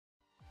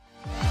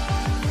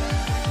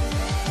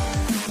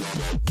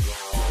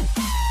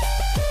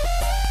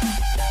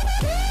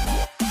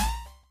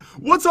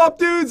What's up,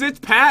 dudes? It's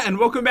Pat, and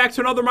welcome back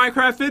to another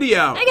Minecraft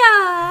video. Hey,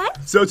 guys!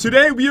 So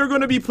today we are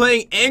going to be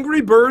playing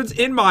Angry Birds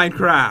in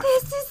Minecraft.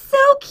 This is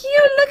so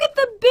cute! Look at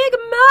the big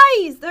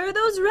mice! Or are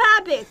those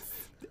rabbits?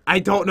 I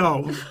don't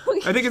know.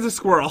 I think it's a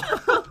squirrel.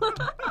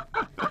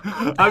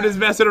 I'm just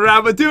messing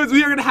around. But dudes,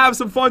 we are going to have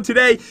some fun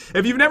today.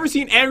 If you've never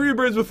seen Angry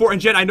Birds before,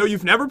 and Jen, I know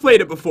you've never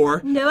played it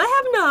before. No, I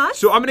have not.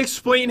 So I'm going to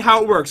explain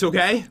how it works,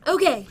 okay?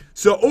 Okay.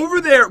 So over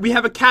there, we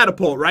have a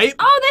catapult, right?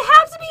 Oh, they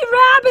have to be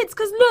rabbits,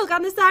 because look,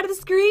 on the side of the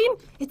screen,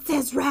 it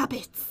says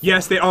rabbits.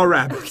 Yes, they are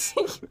rabbits.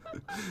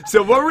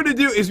 So what we're going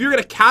to do is we're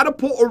going to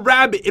catapult a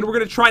rabbit, and we're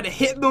going to try to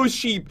hit those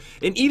sheep.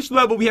 In each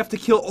level, we have to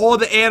kill all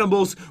the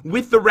animals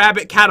with the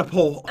rabbit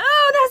catapult.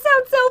 Oh, that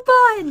sounds so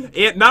fun.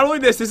 And not only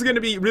this is going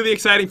to be really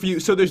exciting for you.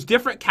 So there's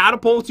different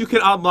catapults you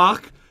can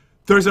unlock.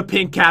 There's a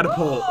pink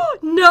catapult.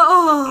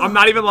 No. I'm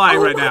not even lying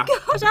right now. Oh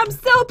my gosh, I'm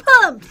so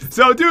pumped.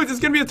 So dudes, it's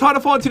going to be a ton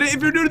of fun today.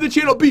 If you're new to the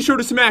channel, be sure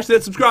to smash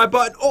that subscribe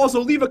button. Also,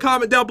 leave a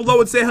comment down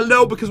below and say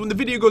hello, because when the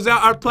video goes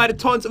out, I reply to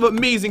tons of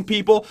amazing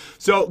people.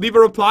 So leave a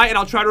reply, and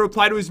I'll try to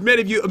reply to as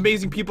many of you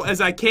amazing people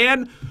as I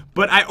can.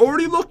 But I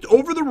already looked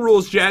over the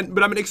rules, Jen,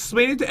 but I'm going to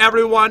explain it to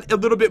everyone a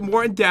little bit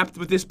more in depth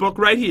with this book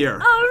right here. All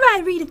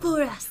right, read it for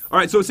us. All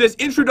right, so it says,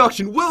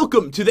 Introduction.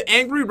 Welcome to the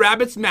Angry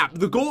Rabbits map.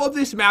 The goal of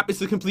this map is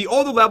to complete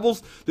all the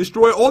levels,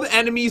 destroy all the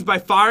enemies by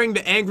firing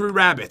the Angry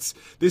Rabbits.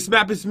 This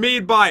map is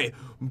made by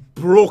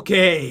Broke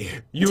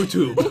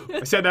YouTube.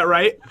 I said that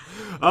right?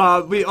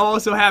 We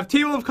also have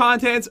table of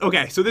contents.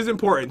 Okay, so this is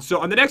important. So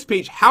on the next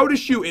page, how to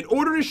shoot. In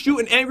order to shoot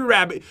an angry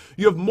rabbit,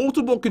 you have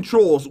multiple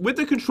controls. With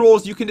the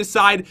controls, you can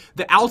decide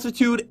the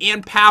altitude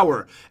and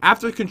power.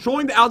 After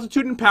controlling the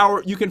altitude and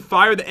power, you can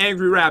fire the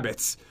angry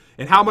rabbits.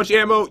 And how much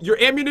ammo? Your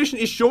ammunition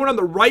is shown on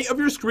the right of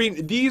your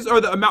screen. These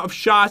are the amount of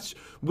shots.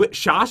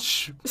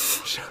 Shots? Do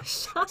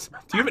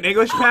you have an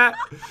English, Pat?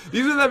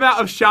 These are the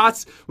amount of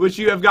shots which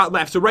you have got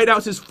left. So right now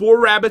it says 4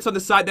 rabbits on the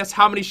side. That's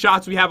how many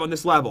shots we have on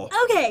this level.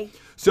 Okay.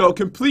 So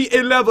complete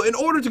a level. In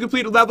order to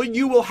complete a level,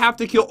 you will have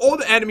to kill all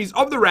the enemies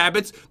of the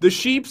rabbits, the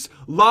sheeps,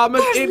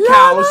 llamas, and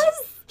cows.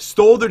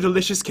 Stole their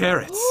delicious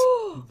carrots.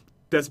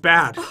 That's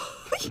bad.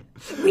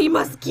 We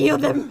must kill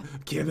them.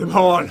 Kill them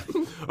on.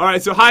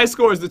 Alright, so high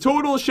scores. The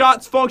total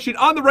shots function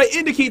on the right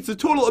indicates the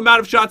total amount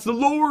of shots. The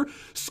lower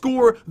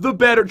score, the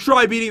better.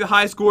 Try beating the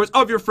high scores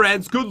of your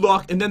friends. Good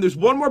luck. And then there's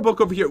one more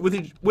book over here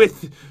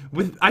with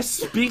I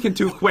speaking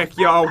too quick,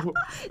 yo.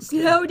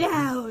 Slow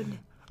down.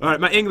 Alright,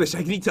 my English,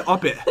 I need to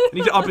up it. I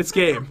need to up its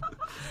game.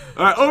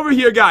 Alright, over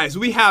here, guys,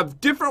 we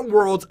have different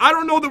worlds. I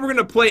don't know that we're going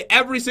to play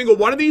every single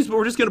one of these, but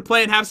we're just going to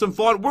play and have some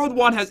fun. World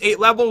 1 has 8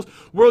 levels.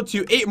 World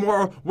 2, 8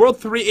 more. World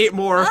 3, 8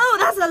 more. Oh,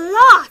 that's a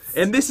lot.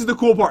 And this is the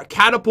cool part.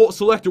 Catapult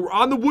selector. We're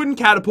on the wooden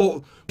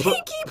catapult.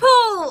 Pinky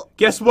pole.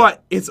 Guess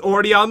what? It's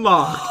already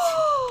unlocked.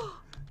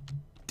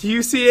 Do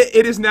you see it?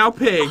 It is now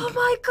pink. Oh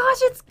my gosh,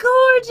 it's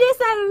gorgeous.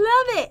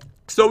 I love it.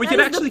 So we can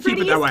actually keep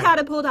it that way. The prettiest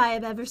catapult I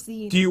have ever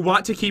seen. Do you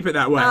want to keep it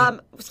that way?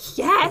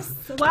 Yes.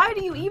 Why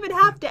do you even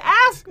have to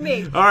ask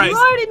me? All right. You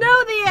already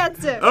know the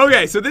answer.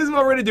 Okay, so this is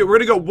what we're going to do. We're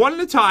going to go one at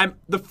a time.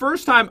 The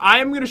first time, I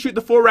am going to shoot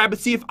the 4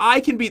 rabbits, see if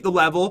I can beat the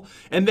level,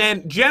 and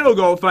then Jen will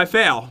go if I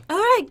fail. All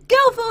right,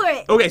 go for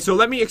it. Okay, so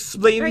let me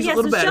explain these a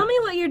little better. Show me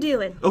what you're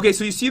doing. Okay,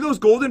 so you see those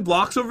golden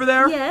blocks over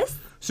there? Yes.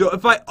 So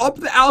if I up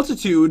the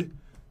altitude,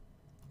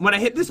 when I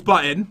hit this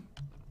button...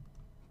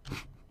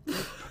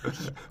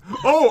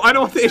 Oh, I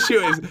know what the issue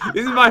is.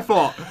 This is my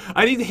fault.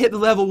 I need to hit the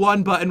level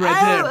 1 button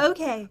right there. Oh,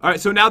 okay. All right,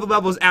 so now the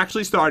level is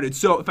actually started.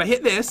 So if I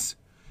hit this,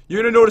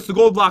 you're going to notice the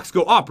gold blocks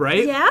go up,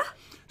 right? Yeah.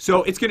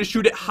 So it's going to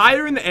shoot it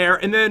higher in the air,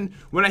 and then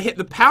when I hit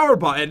the power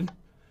button,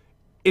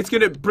 it's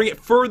going to bring it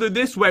further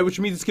this way, which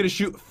means it's going to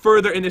shoot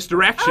further in this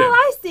direction. Oh,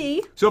 I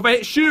see. So if I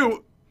hit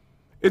shoot,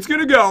 it's going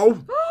to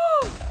go.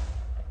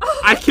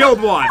 I killed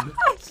one.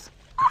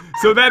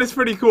 So that is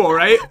pretty cool,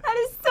 right? That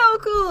is so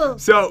cool.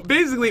 So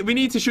basically, we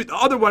need to shoot the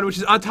other one, which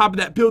is on top of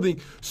that building.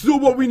 So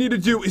what we need to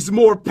do is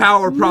more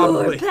power,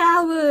 probably. More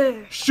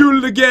power.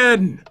 Shoot it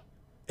again.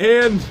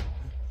 And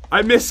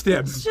I missed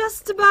him.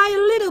 Just by a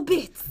little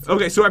bit.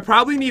 Okay, so I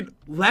probably need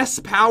less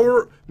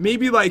power,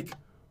 maybe like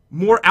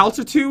more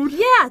altitude.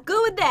 Yeah,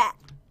 go with that.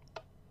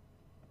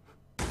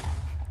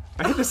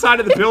 I hit the side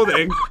of the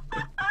building.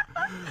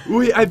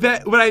 Wait, I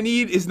bet what I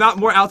need is not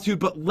more altitude,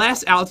 but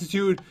less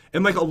altitude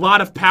and like a lot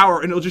of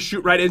power, and it'll just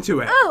shoot right into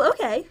it. Oh,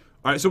 okay.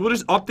 All right, so we'll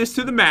just up this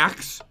to the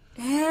max.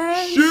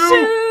 And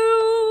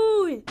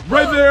shoot!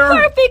 Right there.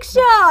 Perfect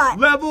shot.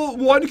 Level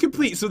 1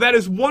 complete. So that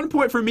is 1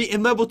 point for me,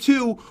 and level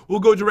 2 will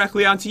go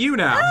directly onto you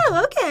now.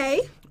 Oh,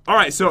 okay. All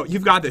right, so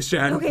you've got this,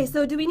 Jen. Okay,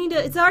 so do we need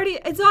to? It's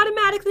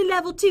automatically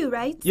level 2,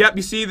 right? Yep.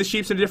 You see the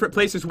sheep's in a different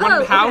place. There's one in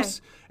the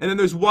house, and then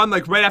there's one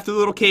like right after the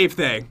little cave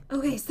thing.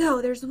 Okay,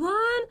 so there's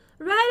one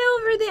right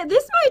over there.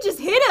 This might just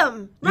hit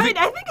him, right?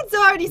 I think it's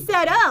already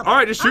set up. All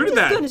right, just shoot it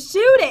then. I'm just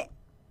gonna shoot it.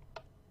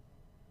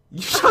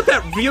 You shot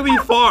that really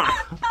far.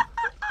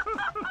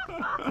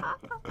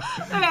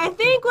 Okay, I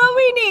think what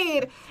we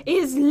need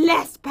is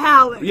less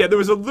power. Yeah, there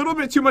was a little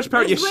bit too much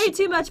power. There's way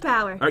too much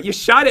power. All right, you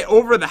shot it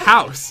over the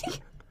house.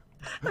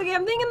 Okay,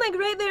 I'm thinking like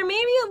right there,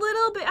 maybe a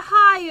little bit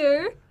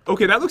higher.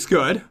 Okay, that looks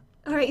good.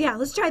 All right, yeah,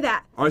 let's try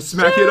that. All right,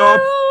 smack it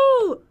up.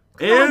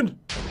 And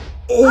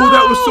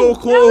that was so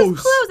close. That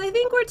was close. I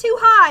think we're too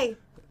high.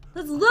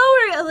 Let's lower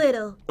it a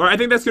little. All right, I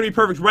think that's gonna be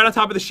perfect. Right on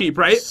top of the sheep,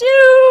 right?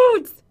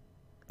 Shoot!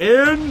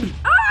 And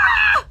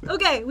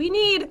Okay, we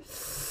need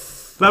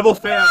level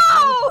fail.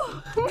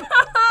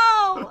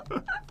 No!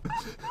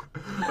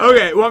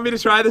 Okay, want me to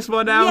try this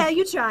one now? Yeah,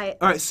 you try it.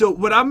 All right, so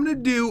what I'm gonna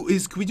do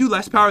is, can we do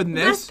less power than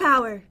this? Less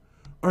power.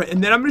 All right,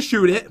 and then I'm gonna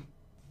shoot it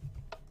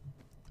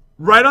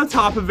right on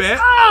top of it.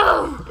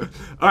 Oh!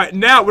 All right,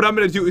 now what I'm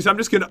gonna do is I'm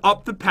just gonna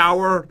up the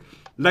power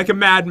like a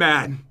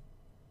madman.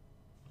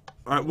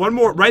 All right, one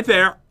more right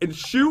there, and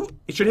shoot.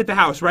 It should hit the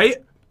house, right?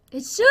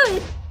 It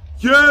should.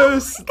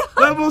 Yes!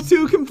 Level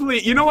 2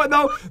 complete. You know what,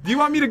 though? Do you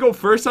want me to go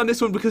first on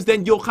this one? Because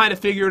then you'll kind of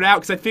figure it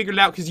out, because I figured it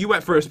out because you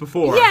went first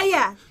before.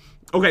 Yeah.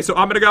 Okay, so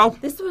I'm gonna go.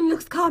 This one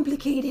looks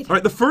complicated. All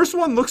right, the first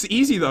one looks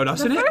easy, though,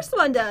 doesn't it? The first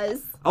one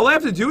does. All I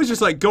have to do is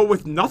just, like, go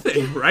with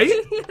nothing, right?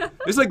 Yeah.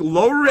 Just, like,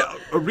 lower it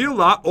a real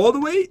lot all the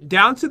way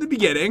down to the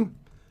beginning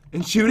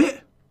and shoot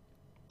it.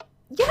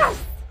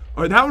 Yes!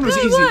 All right, that one was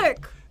Good easy.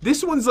 work.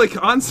 This one's,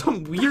 like, on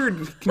some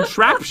weird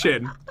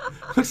contraption.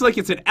 Looks like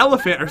it's an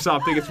elephant or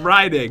something. It's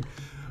riding.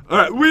 All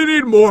right, we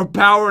need more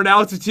power and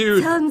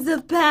altitude. Tons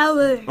of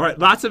power. All right,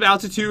 lots of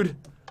altitude,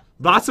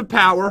 lots of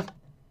power.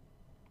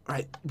 All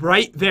right,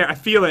 right there. I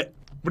feel it.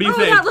 What do you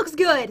think? That looks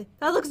good.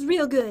 That looks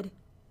real good.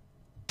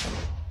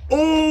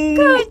 Oh!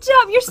 Good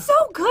job. You're so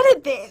good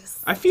at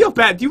this. I feel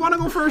bad. Do you want to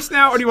go first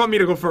now, or do you want me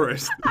to go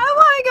first? I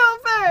want to go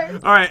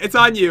first. All right, it's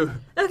on you.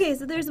 Okay,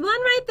 so there's one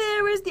right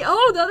there. Where's the...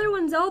 Oh, the other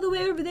one's all the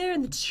way over there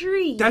in the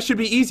tree. That should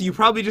be easy. You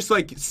probably just,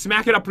 like,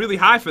 smack it up really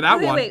high for that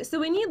one. Wait. So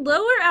we need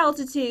lower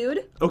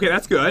altitude. Okay,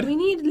 that's good. We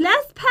need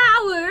less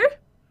power.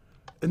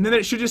 And then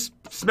it should just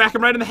smack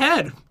him right in the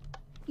head.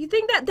 You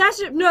think that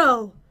should...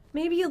 No.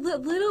 Maybe a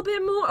little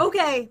bit more.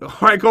 Okay. All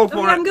right, go for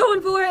it. I'm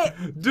going for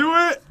it. Do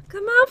it.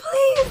 Come on,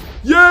 please.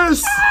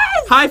 Yes!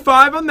 Yes! High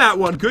five on that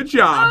one. Good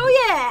job.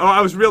 Oh, yeah. Oh,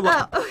 I was real.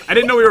 Oh, okay. I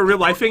didn't know we were real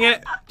lifing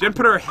it. Jen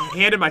put her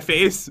hand in my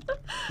face. All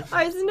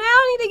right, so now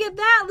I need to get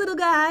that little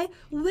guy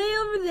way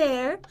over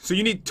there. So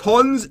you need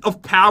tons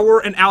of power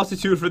and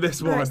altitude for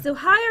this one. All right, so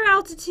higher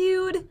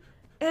altitude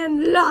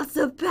and lots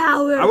of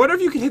power. I wonder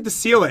if you can hit the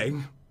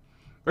ceiling.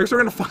 I guess we're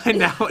gonna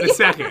find out in a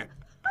second.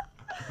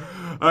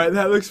 All right,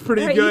 that looks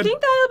pretty good. You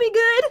think that'll be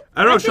good?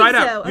 I don't know. Try it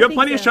out. So. You have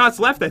plenty of shots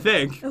left, I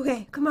think.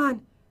 Okay, come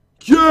on.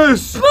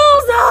 Yes!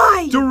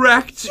 Bullseye!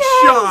 Direct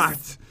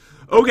shot.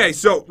 Okay,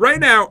 so right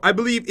now I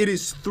believe it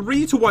is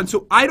 3-1.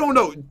 So I don't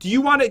know. Do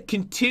you want to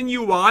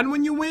continue on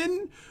when you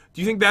win?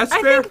 Do you think that's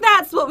fair? I think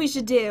that's what we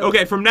should do.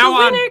 Okay, from now the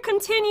on. The winner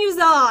continues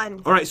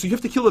on. All right, so you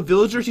have to kill the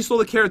villagers. He stole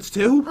the carrots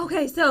too.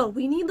 Okay, so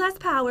we need less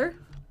power.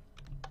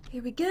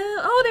 Here we go.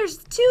 Oh, there's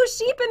 2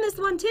 sheep in this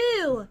one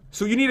too.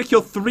 So you need to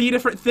kill 3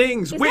 different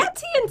things. Is Wait, that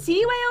TNT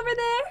way over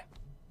there?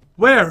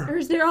 where? Or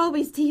is there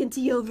always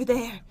TNT over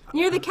there?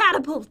 Near the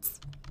catapults.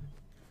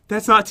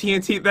 That's not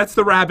TNT. That's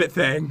the rabbit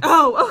thing.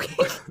 Oh,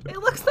 okay. It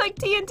looks like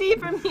TNT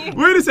from here.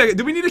 Wait a second.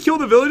 Do we need to kill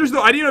the villagers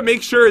though? I need to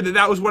make sure that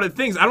that was one of the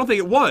things. I don't think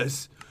it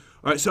was.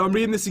 All right, so I'm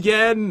reading this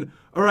again.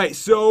 All right,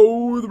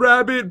 so the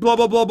rabbit, blah,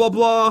 blah, blah, blah,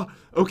 blah.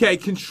 Okay,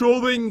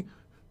 controlling.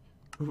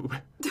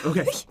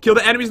 Okay, kill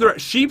the enemies, the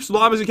sheep,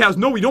 llamas, and cows.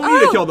 No, we don't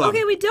need to kill them.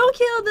 Okay, we don't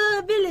kill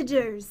the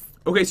villagers.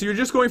 Okay, so you're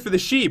just going for the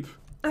sheep.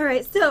 All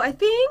right, so I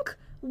think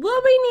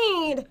what we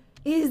need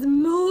is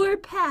more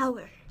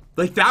power.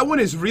 Like, that one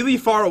is really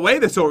far away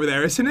that's over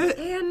there, isn't it?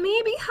 And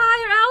maybe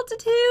higher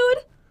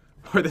altitude.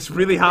 Or that's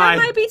really high.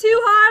 That might be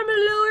too high. I'm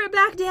gonna lower it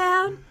back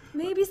down.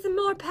 Maybe some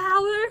more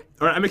power.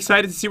 All right, I'm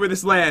excited to see where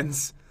this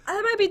lands.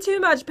 That might be too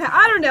much power.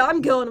 I don't know.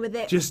 I'm going with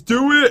it. Just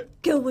do it.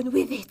 Going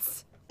with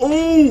it.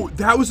 Oh,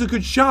 that was a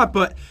good shot,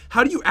 but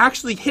how do you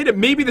actually hit it?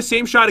 Maybe the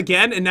same shot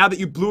again, and now that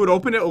you blew it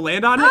open, it'll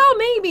land on it? Oh,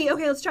 maybe.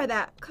 Okay, let's try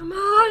that. Come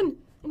on.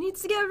 It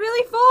needs to get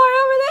really far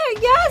over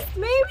there. Yes,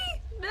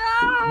 maybe.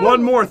 No.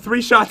 One more.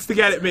 3 shots to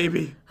get it,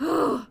 maybe.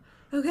 Oh,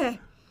 okay.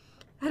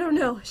 I don't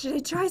know. Should I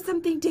try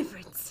something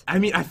different? I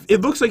mean,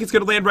 it looks like it's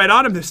going to land right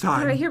on him this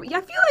time. All right, here.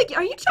 I feel like,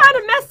 are you trying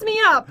to mess me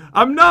up?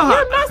 I'm not.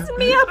 You're messing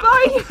me up,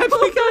 are you? I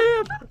think I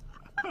am.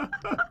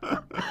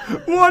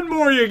 One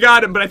more, you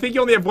got him, but I think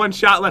you only have 1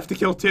 shot left to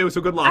kill 2,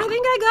 so good luck. I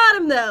think I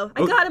got him, though.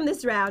 I got him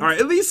this round. All right,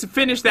 at least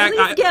finish that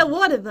guy. At least get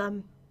one of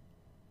them.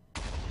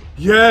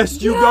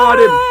 Yes, you got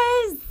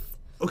him.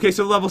 Okay,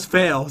 so the levels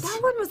failed. That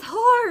one was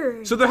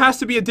hard. So there has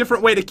to be a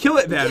different way to kill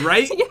it then,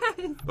 right?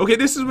 Yes. Okay,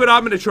 this is what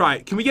I'm going to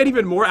try. Can we get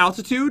even more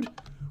altitude?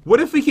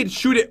 What if we could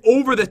shoot it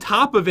over the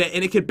top of it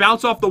and it could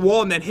bounce off the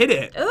wall and then hit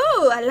it?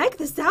 Oh, I like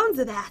the sounds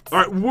of that. All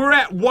right, we're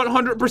at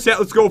 100%.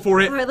 Let's go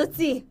for it. All right, let's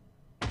see.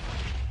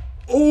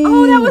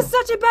 Oh, that was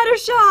such a better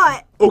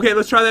shot. Okay,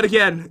 let's try that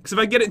again. Because if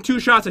I get it in 2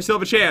 shots, I still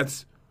have a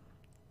chance.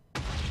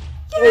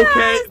 Yes,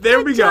 okay,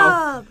 there we go.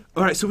 job.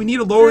 All right, so we need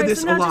to lower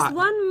this so now a lot. Just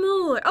one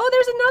more. Oh,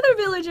 there's another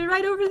villager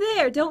right over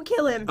there. Don't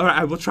kill him. All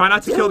right, I will try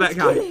not to kill that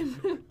guy. Kill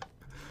him.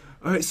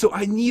 All right, so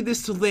I need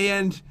this to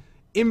land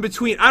in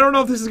between. I don't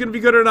know if this is going to be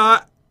good or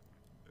not.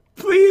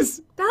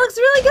 Please. That looks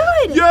really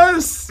good.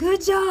 Yes.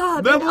 Good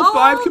job. Level and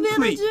 5 all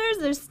complete.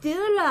 Villagers are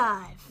still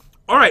alive.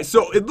 Alright,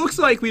 so it looks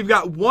like we've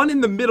got one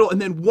in the middle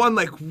and then one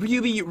like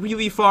really,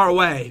 really far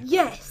away.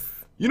 Yes.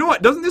 You know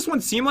what? Doesn't this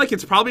one seem like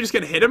it's probably just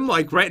gonna hit him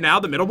like right now,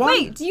 the middle one?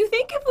 Wait, do you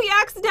think if we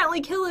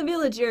accidentally kill a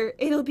villager,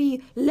 it'll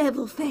be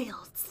level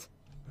failed?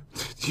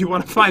 Do you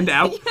want to find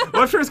out? Yeah.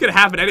 Well, I'm sure it's gonna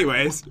happen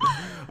anyways.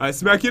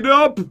 Smack it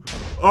up.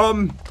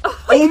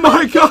 Oh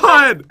my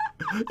god!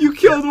 You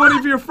killed one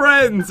of your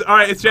friends. All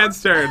right, it's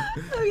Jen's turn.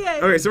 Okay.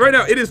 Okay, so right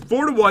now it is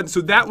 4-1.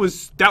 So that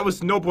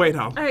was no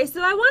bueno. All right,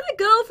 so I want to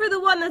go for the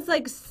one that's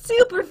like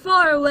super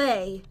far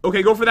away.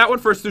 Okay, go for that one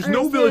first. There's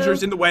no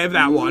villagers in the way of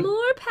that one.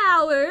 More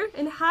power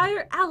and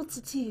higher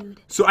altitude.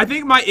 So I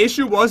think my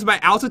issue was my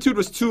altitude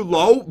was too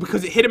low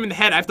because it hit him in the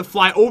head. I have to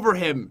fly over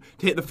him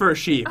to hit the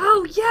first sheep.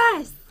 Oh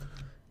yes.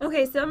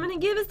 Okay, so I'm gonna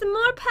give it some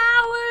more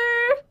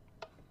power.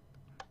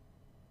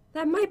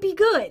 That might be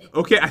good.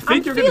 Okay, I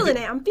think you're gonna.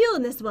 I'm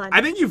feeling this one.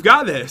 I think you've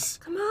got this.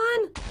 Come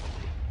on.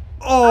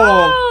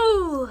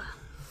 Oh.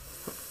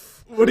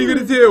 What are you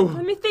gonna do?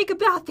 Let me think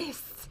about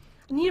this.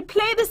 I need to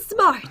play this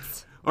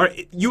smart. All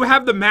right, you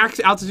have the max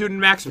altitude and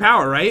max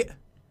power, right?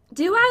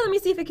 Do I? Let me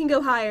see if it can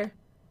go higher.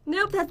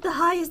 Nope, that's the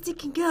highest it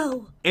can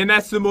go. And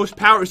that's the most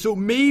power. So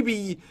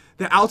maybe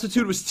the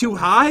altitude was too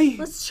high.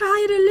 Let's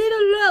try it a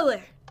little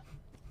lower.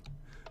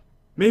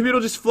 Maybe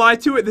it'll just fly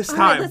to it this time.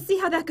 All right, let's see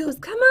how that goes.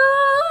 Come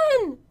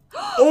on!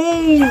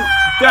 Oh, yes!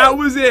 That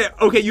was it.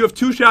 Okay, you have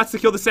 2 shots to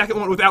kill the second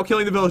one without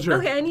killing the villager.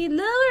 Okay, I need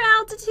lower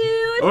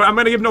altitude. All right, I'm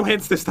gonna give no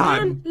hints this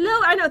time. And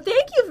lower. I know.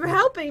 Thank you for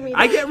helping me.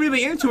 I get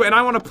really into it and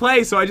I want to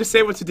play, so I just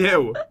say what to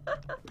do.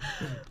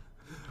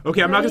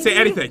 Okay, I'm not gonna say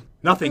anything.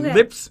 Nothing. Okay.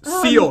 Lips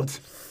sealed.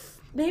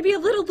 Maybe a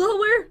little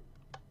lower.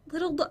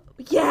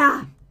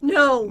 Yeah.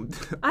 No,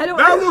 I don't.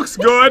 That looks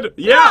good.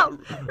 Yeah.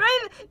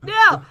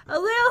 No, a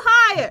little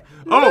higher.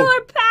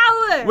 More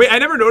power. Wait, I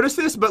never noticed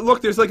this, but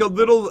look, there's like a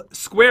little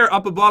square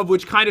up above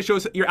which kind of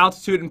shows your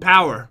altitude and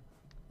power.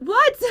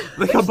 What?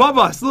 Like above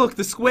us, look,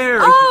 the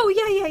square.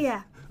 Oh,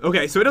 yeah.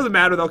 Okay, so it doesn't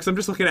matter though, because I'm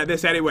just looking at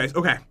this anyways.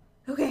 Okay.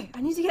 Okay,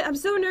 I need to get. I'm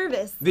so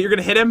nervous. That you're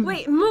gonna hit him?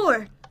 Wait,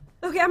 more.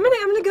 Okay, I'm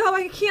gonna go.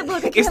 I can't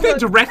look. Isn't it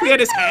directly at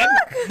his head?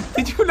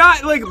 Did you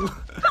not like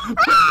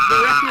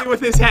directly with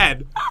his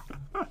head?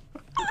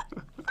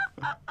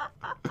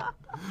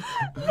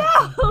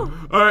 No!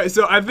 Alright,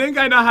 so I think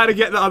I know how to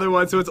get the other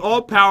one, so it's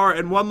all power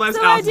and one less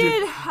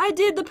altitude. I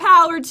did the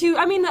power too.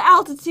 I mean, the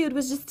altitude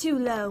was just too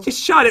low.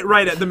 Just shot it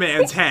right at the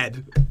man's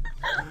head.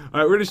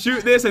 Alright, we're gonna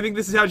shoot this. I think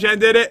this is how Jen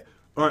did it.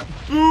 Alright,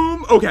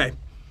 boom. Okay.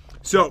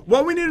 So,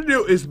 what we need to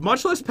do is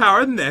much less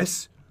power than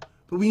this,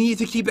 but we need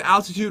to keep the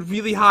altitude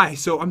really high.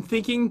 So, I'm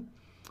thinking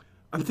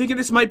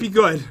this might be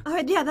good.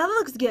 Alright, yeah, that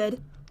looks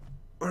good.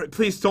 Alright,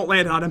 please don't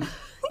land on him.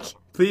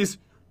 Please.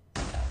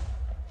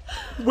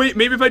 Wait,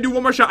 maybe if I do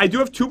one more shot. I do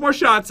have 2 more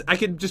shots. I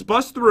can just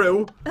bust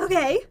through.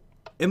 Okay.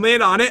 And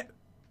land on it.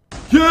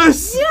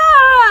 Yes!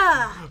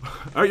 Yeah!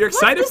 Are you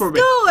excited for me?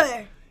 What's the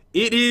score?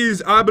 It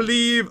is, I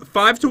believe,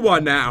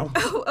 5-1 now.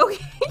 Oh,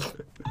 okay.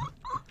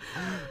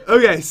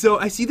 Okay, so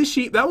I see the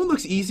sheep. That one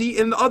looks easy.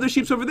 And the other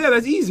sheep's over there.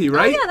 That's easy,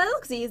 right? Oh, yeah, that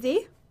looks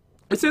easy.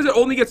 It says it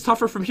only gets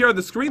tougher from here on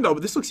the screen, though,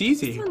 but this looks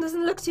easy. This one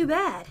doesn't look too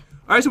bad.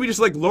 All right, so we just,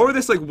 like, lower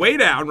this, like, way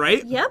down,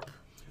 right? Yep.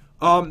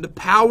 The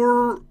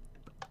power,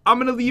 I'm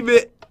going to leave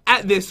it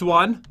at this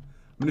one. I'm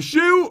gonna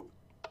shoot.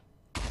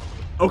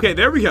 Okay,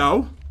 there we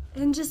go.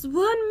 And just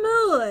one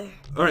more.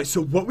 Alright,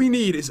 so what we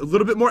need is a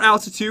little bit more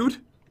altitude.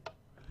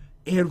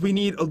 And we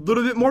need a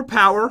little bit more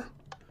power.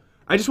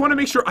 I just want to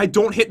make sure I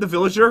don't hit the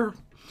villager.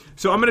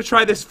 So I'm gonna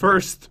try this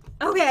first.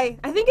 Okay,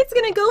 I think it's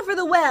gonna go for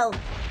the well.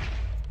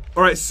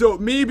 Alright, so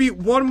maybe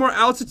one more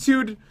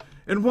altitude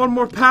and one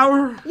more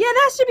power. Yeah,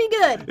 that should be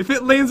good. If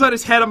it lands on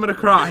his head, I'm gonna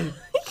cry.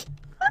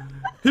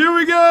 Here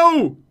we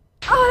go!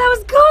 Oh, that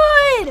was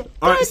good!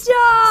 Good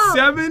job!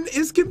 7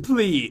 is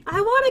complete.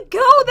 I want to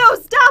go, though!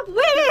 Stop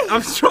winning!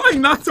 I'm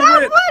trying not to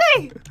Stop win.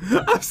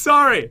 winning! I'm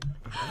sorry.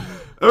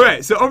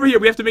 Alright, so over here,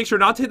 we have to make sure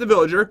not to hit the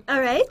villager.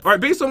 Alright. Alright,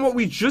 based on what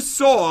we just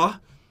saw,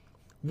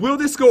 will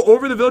this go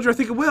over the villager? I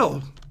think it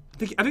will.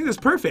 I think that's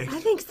perfect. I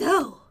think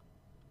so.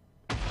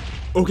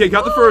 Okay,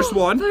 got the first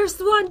one.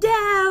 First one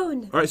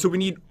down. Alright, so we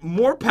need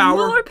more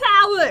power. More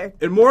power.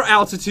 And more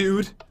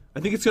altitude. I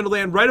think it's going to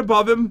land right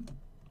above him.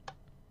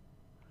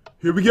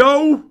 Here we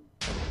go.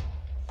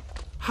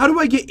 How do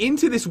I get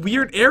into this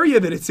weird area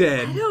that it's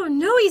in? I don't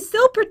know. He's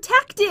so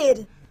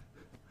protected.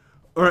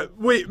 All right,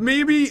 wait,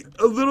 maybe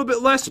a little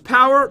bit less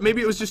power.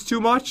 Maybe it was just too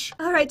much.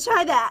 All right,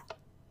 try that.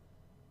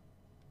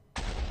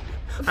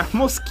 I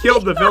almost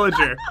killed the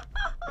villager.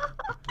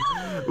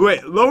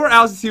 Wait, lower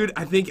altitude.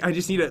 I think I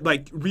just need to,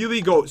 like, really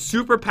go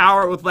super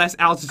power with less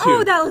altitude.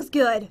 Oh, that looks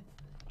good.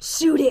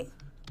 Shoot it.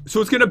 So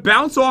it's going to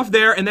bounce off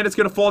there, and then it's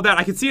going to fall down.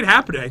 I can see it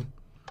happening.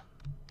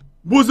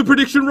 Was the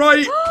prediction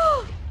right?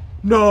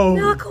 No.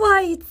 Not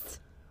quite.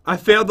 I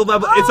failed the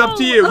level. It's up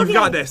to you. Okay. You've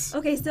got this.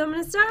 Okay, so I'm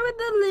going to start with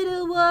the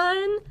little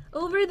one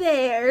over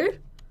there.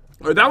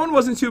 That one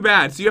wasn't too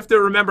bad, so you have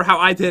to remember how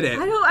I did it.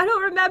 I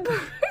don't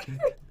remember.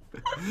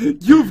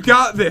 You've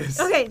got this.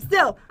 Okay,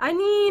 so I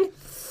need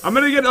I'm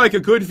gonna get like a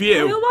good I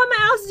view. don't want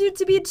my altitude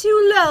to be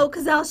too low,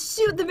 because I'll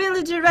shoot the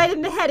villager right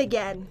in the head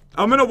again.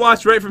 I'm gonna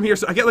watch right from here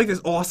so I get like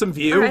this awesome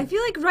view. Alright, I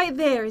feel like right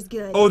there is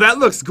good. Oh, that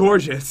looks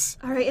gorgeous.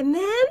 Alright, and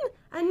then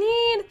I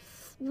need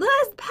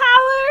less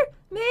power,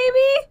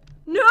 maybe?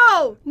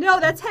 No,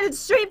 that's headed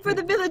straight for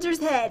the villager's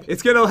head.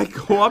 It's gonna like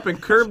go up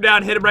and curve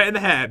down, hit him right in the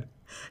head.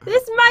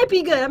 This might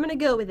be good. I'm gonna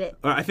go with it.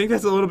 I think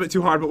that's a little bit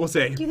too hard, but we'll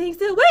see. Do you think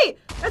so? Wait,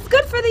 that's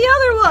good for the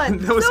other one.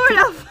 That was sort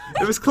of.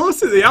 It was close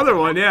to the other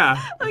one, yeah.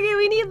 Okay,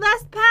 we need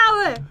less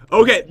power.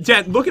 Okay,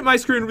 Jen, look at my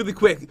screen really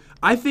quick.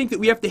 I think that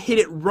we have to hit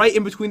it right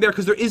in between there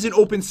because there is an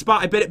open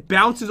spot. I bet it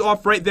bounces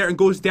off right there and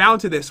goes down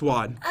to this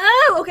one.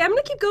 Oh, okay, I'm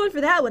gonna keep going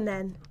for that one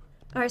then.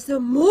 Alright, so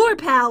more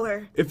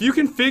power. If you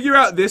can figure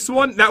out this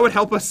one, that would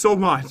help us so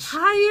much.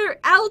 Higher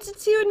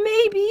altitude,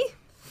 maybe?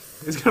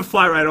 It's gonna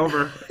fly right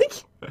over.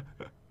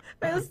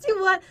 Alright, let's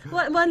do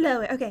one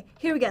lower. Okay,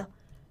 here we go.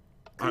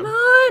 Come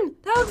on!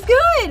 That looks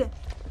good!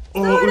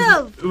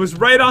 It was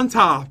right on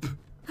top.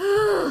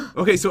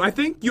 Okay, so I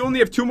think you only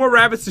have 2 more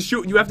rabbits to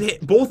shoot, and you have to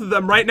hit both of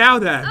them right now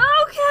then.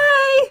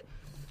 Okay!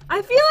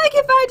 I feel like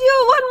if I do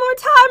it one more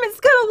time, it's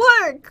gonna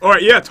work!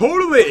 Alright, yeah,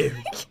 totally!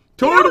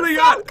 Totally you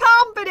got don't sound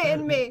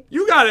confident in me!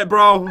 You got it,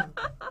 bro!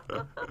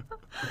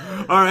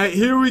 Alright,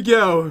 here we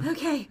go.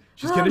 Okay.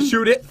 She's gonna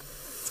shoot it.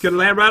 It's gonna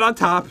land right on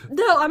top.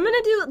 No, I'm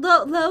gonna do it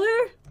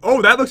lower. Oh,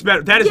 that looks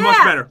better. That is much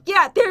better.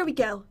 Yeah, there we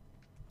go.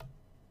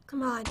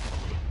 Come on.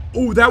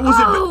 Oh, that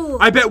wasn't. Oh.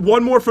 I bet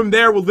one more from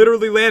there will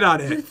literally land on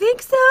You it.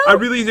 think so? I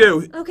really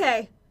do.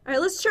 Okay. All right,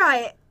 let's try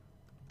it.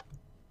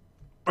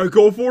 All right,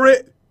 go for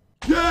it.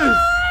 Yes!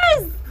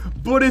 Yes!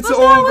 But it's That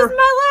over. was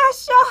my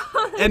last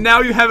shot. And now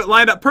you have it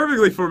lined up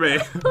perfectly for me.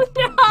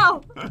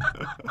 Oh,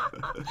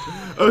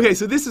 no. Okay,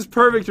 so this is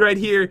perfect right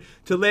here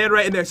to land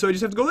right in there. So I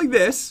just have to go like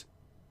this.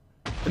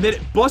 And then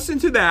it busts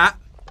into that.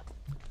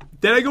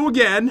 Then I go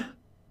again.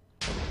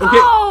 Okay.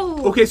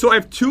 Oh. Okay, so I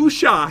have 2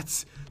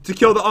 shots to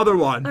kill the other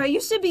one. All right,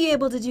 you should be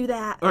able to do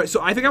that. All right,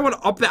 so I think I want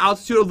to up the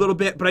altitude a little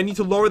bit, but I need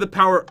to lower the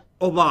power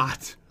a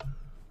lot. All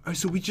right,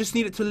 so we just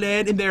need it to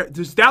land in there.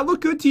 Does that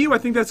look good to you? I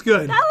think that's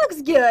good. That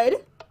looks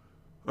good.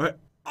 All right.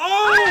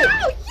 Oh!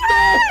 Oh,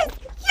 yes!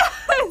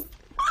 Yes!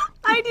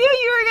 I knew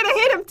you were going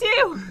to hit him,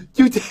 too.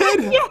 You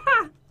did?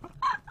 Yeah.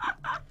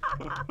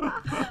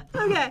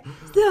 Okay,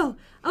 so,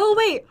 oh,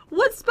 wait.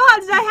 What spot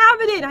did I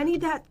have it in? I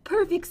need that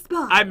perfect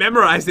spot. I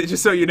memorized it,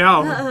 just so you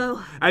know.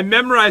 Uh-oh. I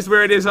memorized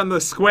where it is on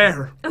the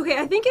square. Okay,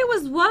 I think it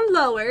was one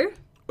lower.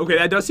 Okay,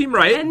 that does seem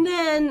right. And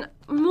then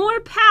more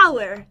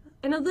power.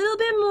 And a little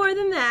bit more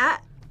than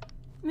that.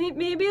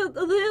 Maybe a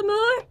little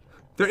more.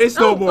 There is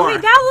no more.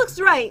 Okay, that looks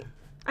right.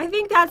 I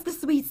think that's the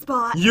sweet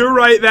spot. You're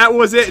right, that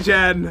was it,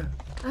 Jen.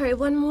 All right,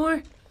 one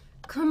more.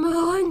 Come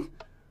on.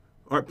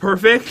 All right,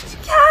 perfect.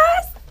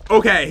 Yes!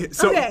 Okay,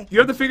 so Okay. you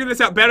have to figure this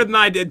out better than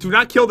I did. Do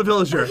not kill the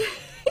villager.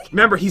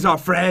 Remember, he's our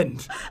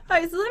friend. All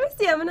right, so let me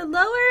see. I'm going to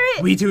lower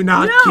it. We do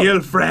not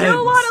kill friends.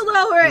 Don't want to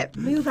lower it.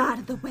 Move out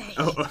of the way.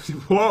 Oh,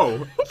 whoa.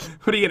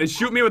 What, are you going to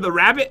shoot me with a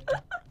rabbit?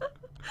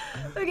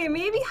 Okay,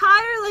 maybe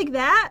higher like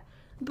that,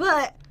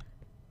 but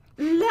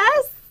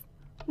less.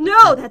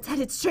 No, that's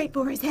headed straight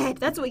for his head.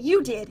 That's what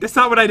you did. That's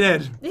not what I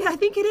did. Yeah, I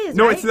think it is.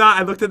 No, right? it's not.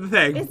 I looked at the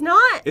thing. It's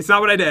not? It's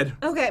not what I did.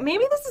 Okay,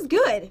 maybe this is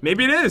good.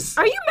 Maybe it is.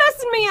 Are you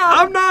messing me up?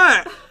 I'm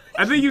not.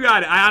 I think you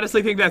got it. I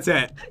honestly think that's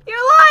it. You're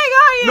lying,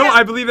 are you? No,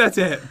 I believe that's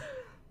it.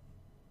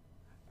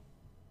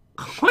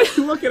 Why are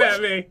you looking at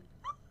me?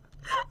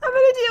 I'm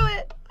gonna do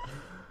it.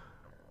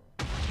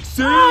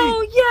 See?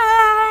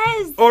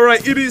 Oh, yes! All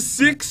right, it is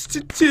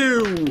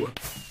 6-2.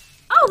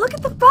 Oh, look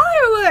at the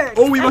fireworks!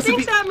 Oh, we I must have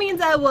think that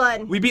means I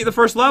won. We beat the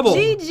first level.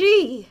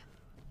 GG.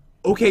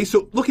 Okay,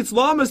 so look, it's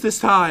llamas this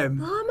time.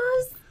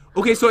 Llamas?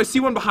 Okay, so I see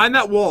one behind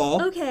that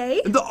wall.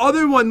 Okay. And the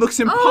other one looks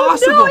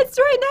impossible. Oh, no, it's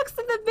right next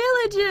to the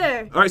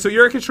villager. All right, so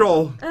you're in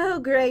control. Oh,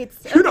 great.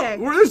 You Okay.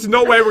 know, there's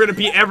no way we're going to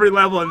beat every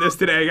level in this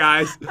today,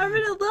 guys. I'm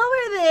gonna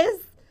lower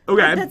this.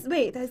 Okay.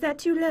 Wait, is that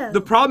too low?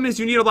 The problem is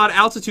you need a lot of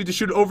altitude to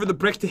shoot over the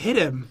brick to hit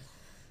him.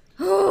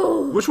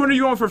 Oh. Which one are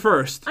you going for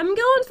first? I'm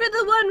going for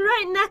the one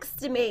right next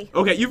to me.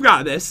 Okay, you've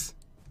got this.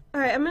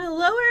 All right, I'm gonna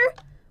lower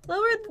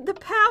the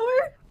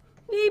power,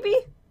 maybe.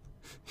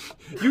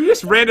 You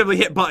just randomly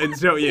hit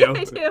buttons, don't you?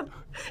 I do.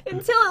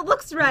 Until it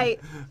looks right.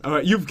 All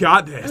right, you've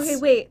got this. Okay,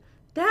 wait.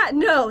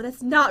 No,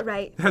 that's not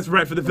right. That's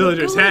right for the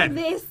villager's Go like head.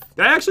 this.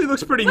 That actually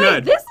looks pretty Wait,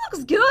 good. this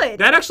looks good.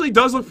 That actually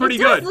does look pretty it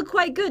does good. look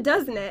quite good,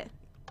 doesn't it?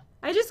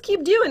 I just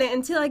keep doing it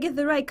until I get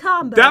the right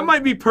combo. That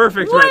might be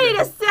perfect right Wait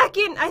now. a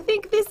second. I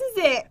think this is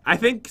it. I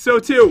think so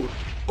too.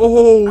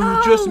 Oh,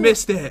 you just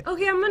missed it.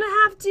 Okay, I'm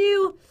gonna have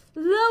to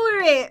lower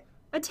it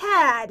a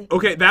tad.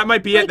 Okay, that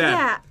might be Like it then.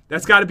 that.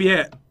 That's got to be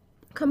it.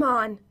 Come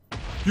on.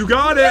 You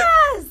got it.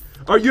 Yes!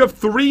 All right, you have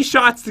 3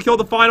 shots to kill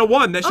the final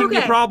one. That shouldn't be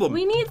a problem.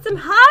 We need some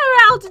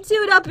higher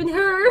altitude up in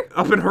her.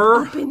 Up in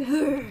her? Up in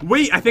her.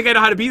 Wait, I think I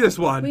know how to beat this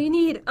one. We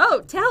need.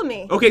 Oh, tell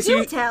me. Okay, so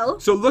you tell.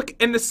 So look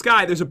in the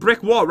sky. There's a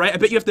brick wall, right? I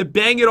bet you have to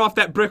bang it off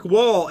that brick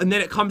wall, and then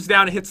it comes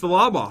down and hits the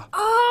llama.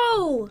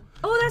 Oh,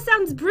 that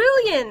sounds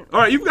brilliant. All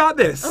right, you've got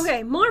this.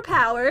 Okay, more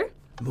power.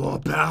 More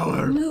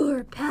power.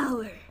 More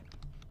power.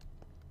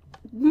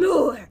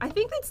 more. I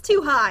think that's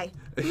too high.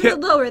 A little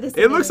lower this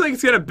It looks like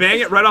it's gonna bang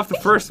it right off the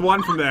first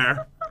one from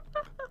there.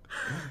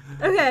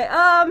 Okay,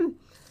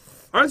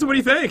 Alright, so what do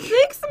you think?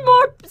 think some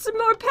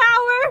more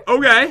power.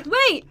 Okay.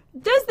 Wait,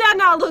 does that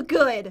not look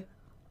good?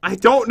 I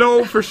don't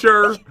know for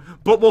sure,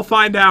 but we'll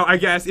find out, I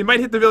guess. It might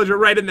hit the villager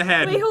right in the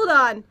head. Wait, hold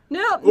on.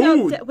 No,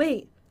 Ooh.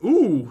 wait.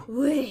 Ooh.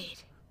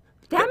 Wait.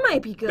 That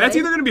might be good. That's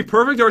either gonna be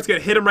perfect or it's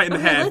gonna hit him right in the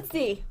head. Let's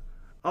see.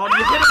 Oh, you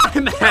hit him right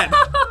in the head.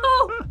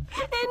 Oh,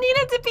 it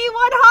needed to be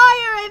one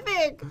higher, I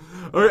think.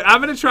 Alright, I'm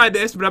gonna try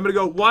this, but I'm gonna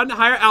go one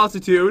higher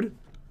altitude.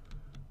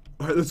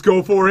 Alright, let's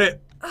go for it.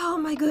 Oh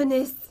my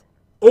goodness.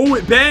 Oh,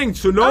 it banged,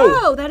 so no.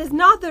 Oh, that is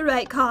not the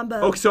right combo.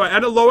 Okay, so I had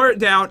to lower it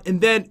down,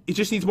 and then it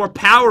just needs more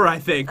power, I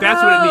think.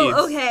 That's what it needs.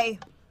 Okay.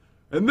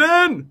 And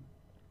then...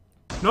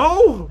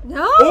 No.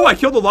 No? Oh, I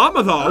killed the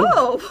llama, though.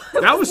 Oh,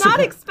 I That was was not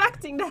surpri-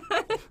 expecting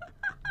that.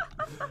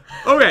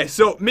 Okay,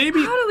 so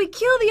maybe... How do we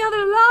kill the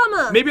other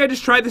llama? Maybe I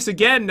just try this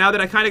again now that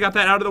I kind of got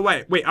that out of the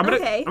way. Wait, I'm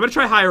gonna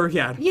try higher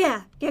again.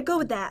 Yeah, go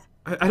with that.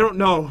 I don't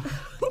know.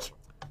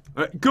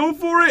 Alright, go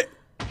for it.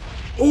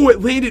 Oh,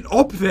 it landed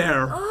up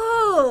there.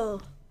 Oh.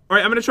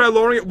 Alright, I'm gonna try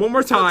lowering it one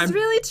more time. It's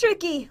really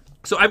tricky.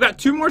 So I've got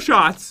 2 more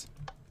shots.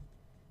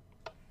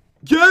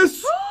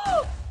 Yes!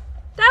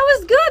 That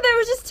was good. There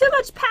was just too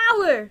much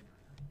power.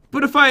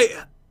 But if I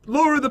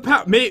lower the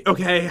power...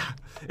 Okay.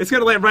 It's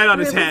gonna land right on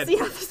his Let's head. see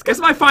how this goes. It's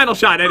my final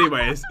shot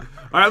anyways.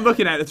 Alright, I'm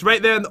looking at it. It's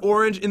right there in the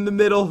orange in the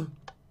middle.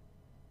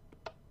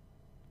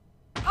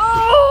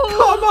 Oh!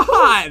 Come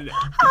on!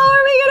 How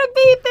are we gonna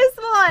beat this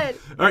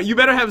one? Alright, you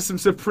better have some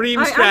supreme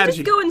All right, I'm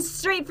strategy. just going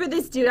straight for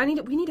this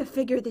dude. We need to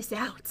figure this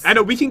out. I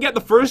know, we can get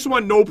the first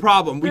one, no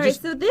problem. We Alright,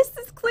 just... so this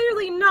is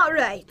clearly not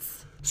right.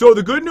 So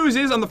the good news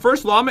is on the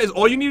first llama is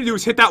all you need to do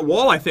is hit that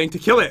wall, I think, to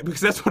kill it,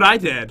 because that's what I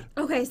did.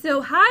 Okay,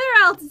 so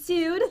higher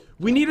altitude.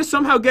 We need to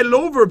somehow get it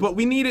over, but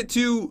we need it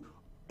to...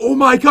 Oh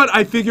my god,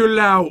 I figured it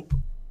out.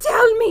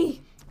 Tell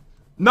me.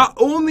 Not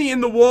only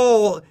in the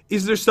wall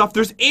is there stuff,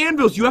 there's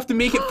anvils. You have to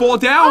make it fall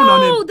down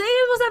on Oh, him. the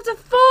anvils have to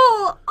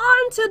fall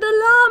onto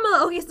the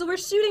llama. Okay, so we're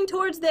shooting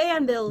towards the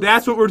anvils.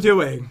 That's what we're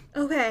doing.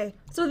 Okay,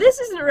 so this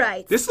isn't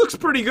right. This looks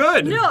pretty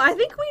good. No, I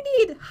think we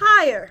need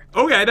higher.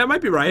 Okay, that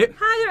might be right.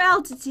 Higher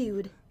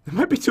altitude. It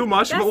might be too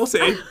much, but we'll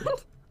see.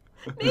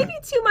 Maybe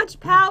too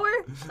much power,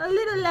 a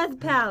little less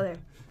power.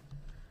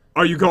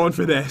 Are you going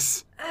for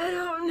this? I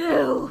don't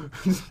know.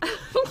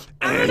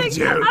 I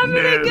don't I'm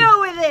gonna know.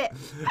 go with it.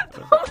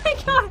 Oh my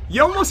god.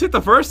 You almost hit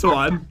the first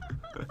one.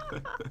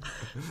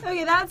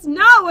 Okay, that's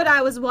not what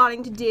I was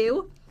wanting to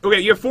do. Okay,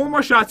 you have 4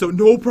 more shots, so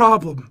no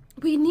problem.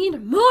 We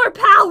need more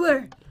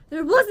power.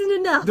 There wasn't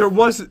enough. There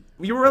was...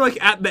 You were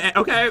like at the...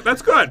 Okay,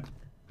 that's good.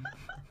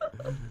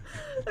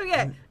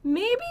 Okay,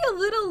 maybe a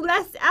little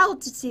less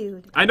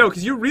altitude. I know,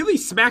 because you really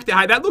smacked it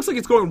high. That looks like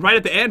it's going right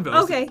at the anvil.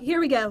 Okay, here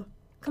we go.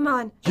 Come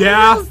on.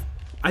 Yeah. Anvils.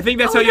 I think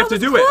that's Oh, how you have that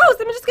to was do close.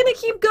 I'm just gonna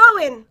keep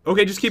going. it.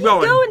 Okay, just keep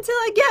going. Go until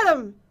I get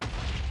him.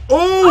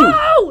 Oh!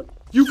 Oh!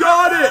 You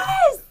got it!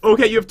 Yes!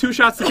 Okay, you have 2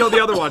 shots to kill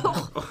the other one.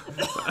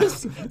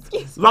 Excuse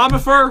me. Llama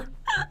fur!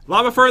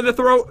 Llama fur in the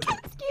throat!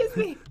 Excuse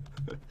me.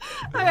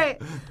 All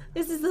right,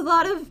 this is a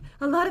lot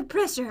of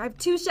pressure. I have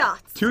 2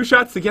 shots. 2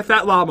 shots to get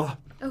that llama.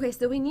 Okay,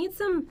 so we need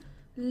some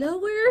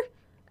lower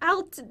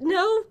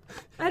no,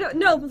 I don't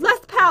know, less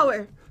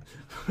power.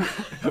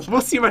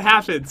 We'll see what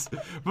happens.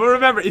 But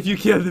remember, if you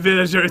kill the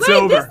villager, it's Wait,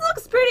 over. this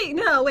looks pretty.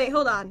 No, wait,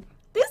 hold on.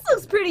 This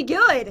looks pretty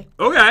good.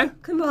 Okay.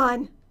 Come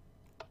on.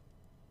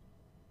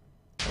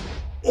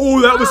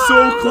 Oh, that was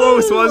so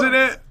close, Oh. wasn't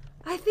it?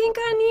 I think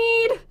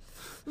I need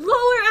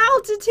lower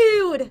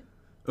altitude.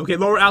 Okay,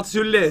 lower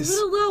altitude it A is.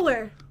 little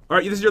lower. All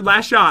right, this is your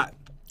last shot.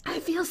 I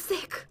feel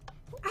sick.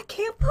 I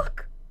can't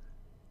look.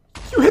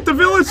 You hit the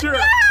villager.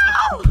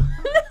 No!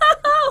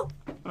 No!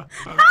 How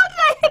did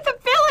I hit the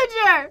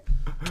villager?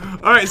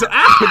 All right, so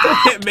don't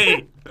hit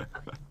me.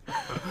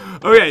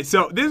 Okay,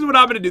 so this is what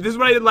I'm gonna do. This is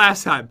what I did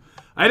last time.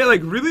 I had it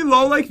like really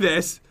low like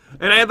this,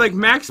 and I had like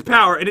max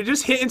power, and it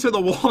just hit into the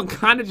wall and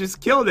kind of just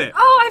killed it.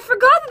 Oh, I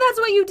forgot that that's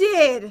what you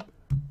did.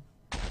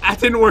 That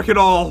didn't work at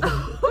all.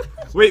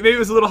 Wait, maybe it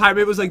was a little higher.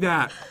 Maybe it was like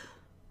that.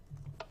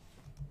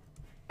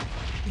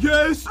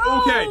 Yes.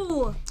 Okay.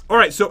 Oh. All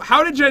right. So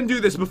how did Jen do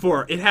this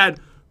before? It had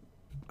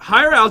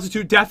higher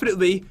altitude,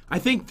 definitely. I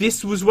think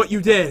this was what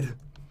you did.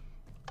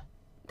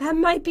 That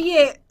might be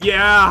it.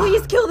 Yeah.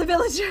 Please kill the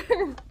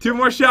villager. 2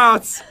 more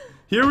shots.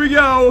 Here we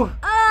go.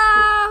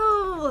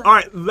 Oh. All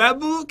right,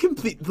 level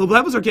complete. The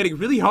levels are getting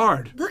really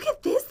hard. Look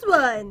at this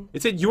one.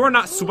 It said you are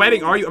not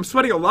sweating, are you? I'm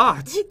sweating a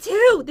lot. Me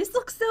too. This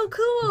looks so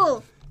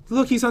cool.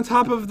 Look, he's on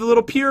top of the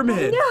little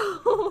pyramid.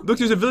 No. Look,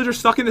 there's a villager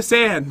stuck in the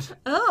sand.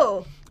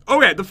 Oh.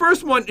 Okay, the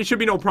first one, it should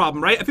be no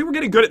problem, right? I think we're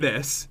getting good at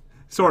this.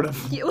 Sort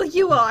of. Well,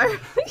 you are.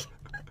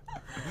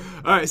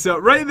 All right, so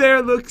right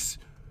there looks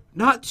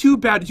not too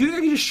bad. Do you think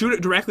I can just shoot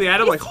it directly at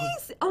him? Like,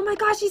 Oh my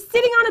gosh, he's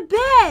sitting on a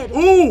bed.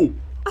 ooh!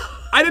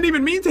 I didn't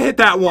even mean to hit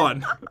that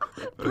one.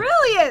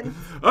 Brilliant.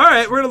 All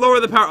right, we're gonna lower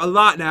the power a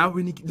lot now.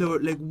 We need to lower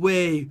it like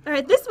way. All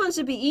right, this one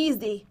should be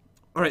easy.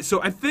 All right,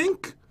 so I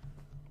think,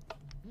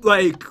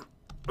 like,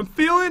 I'm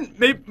feeling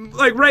maybe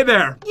like right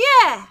there.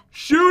 Yeah.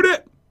 Shoot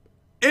it.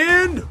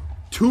 And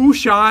 2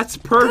 shots.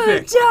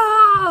 Perfect. Good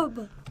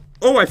job.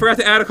 Oh, I forgot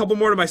to add a couple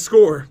more to my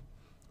score.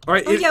 All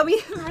right. Oh, yeah, we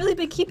haven't really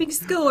been keeping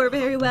score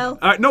very well.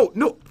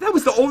 No, that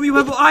was the only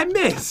level I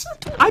missed.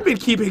 I've been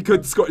keeping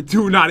good score.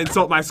 Do not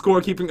insult my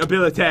score-keeping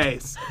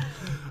abilities.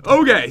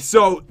 Okay,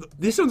 so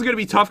this one's gonna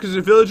be tough because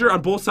there's a villager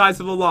on both sides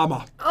of the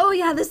llama. Oh,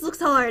 yeah, this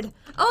looks hard.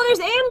 Oh, there's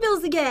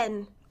anvils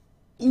again.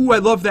 Ooh, I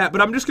love that, but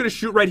I'm just gonna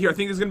shoot right here. I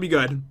think this is gonna be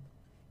good.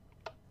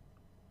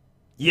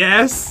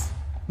 Yes.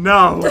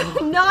 No.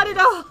 Not at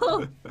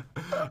all. All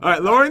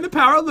right, lowering the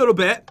power a little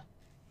bit.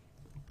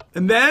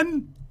 And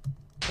then...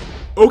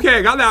 Okay,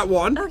 I got that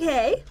one.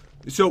 Okay.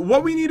 So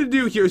what we need to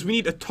do here is we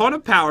need a ton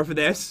of power for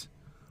this.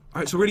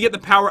 All right, so we're gonna get the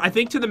power, I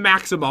think, to the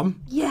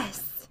maximum.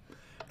 Yes.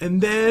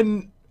 And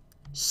then...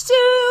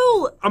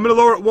 Shoot! I'm gonna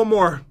lower it one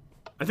more.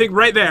 I think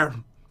right there.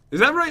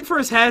 Is that right for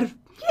his head?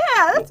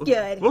 Yeah, that's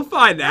good. We'll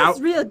find out. That's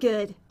real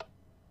good.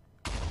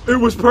 It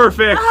was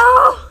perfect.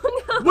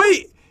 Oh, no.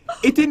 Wait,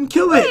 it didn't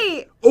kill it.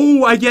 Wait.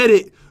 Oh, I get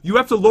it. You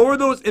have to lower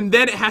those and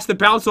then it has to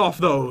bounce off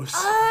those.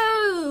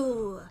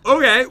 Oh.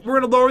 Okay, we're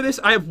gonna lower this.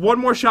 I have one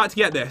more shot to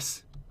get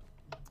this.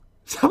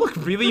 Does that look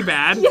really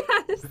bad?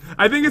 Yes.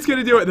 I think it's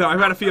gonna do it though. I've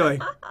got a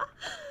feeling.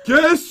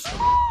 Yes!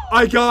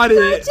 I got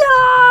Good it!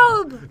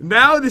 job!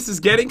 Now this is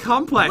getting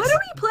complex. What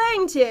are we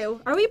playing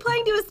to? Are we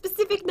playing to a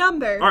specific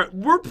number? Alright,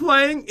 we're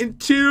playing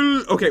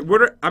until... Okay,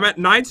 I'm at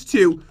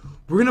 9-2.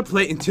 We're gonna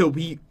play until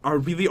we are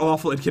really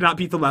awful and cannot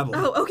beat the level.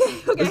 Oh,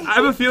 okay. I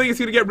have a feeling it's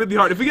gonna get really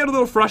hard. If we get a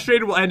little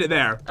frustrated, we'll end it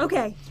there.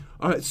 Okay.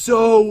 Alright,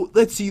 so,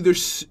 let's see,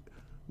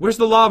 where's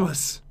the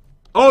llamas?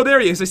 Oh, there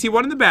he is. I see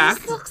one in the back.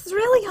 This looks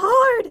really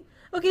hard.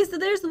 Okay, so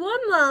there's one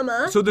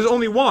llama. So there's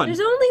only one. There's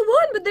only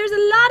one, but there's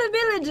a lot of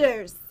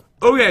villagers.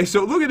 Okay,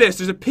 so look at this.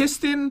 There's a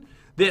piston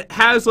that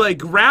has, like,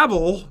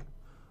 gravel.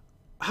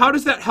 How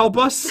does that help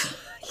us?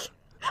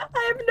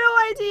 I have no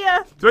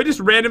idea. Do I just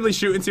randomly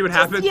shoot and see what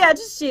happens? Yeah,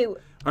 just shoot.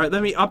 All right,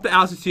 let me up the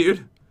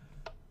altitude.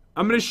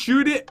 I'm going to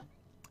shoot it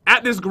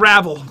at this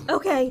gravel.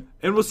 Okay.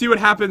 And we'll see what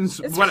happens.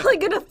 It's probably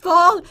going to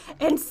fall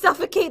and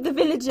suffocate the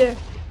villager.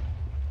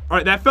 All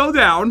right, that fell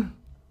down.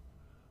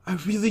 I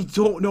really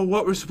don't know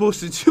what we're supposed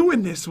to do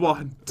in this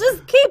one.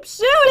 Just keep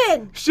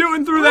shooting.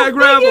 Shooting through We'll that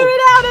gravel. Figure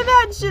it out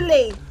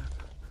eventually.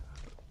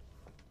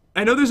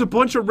 I know there's a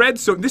bunch of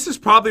redstone. This is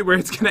probably where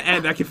it's going to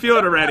end. I can feel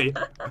it already.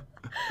 All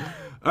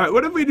right,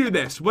 what if we do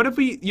this? What if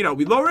we,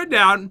 we lower it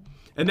down,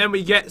 and then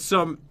we get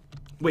some...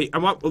 Wait, I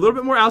want a little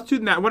bit more altitude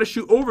than that. I want to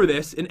shoot over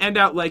this and end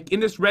out, like, in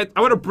this red...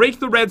 I want to break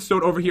the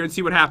redstone over here and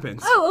see what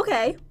happens. Oh,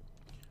 okay.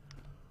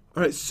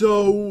 All right,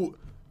 so...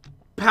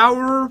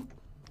 Power...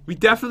 We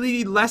definitely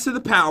need less of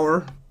the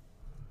power.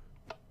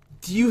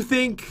 Do you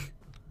think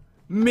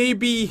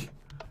maybe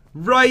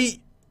right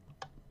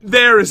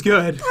there is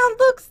good? That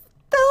looks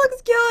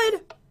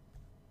good.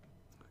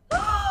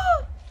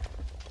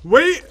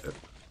 Wait.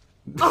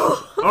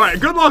 Oh. All right,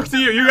 good luck to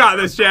you. You got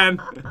this, Jen.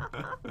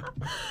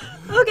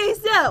 Okay,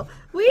 so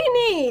we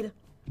need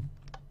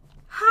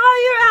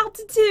higher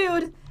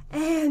altitude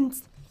and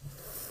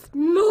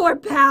more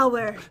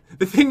power.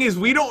 The thing is,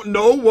 we don't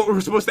know what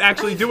we're supposed to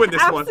actually do in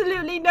this one.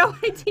 Absolutely no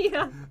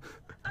idea.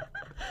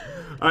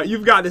 All right,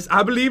 you've got this.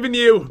 I believe in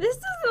you. This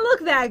doesn't look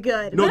that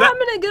good, No, but I'm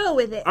gonna go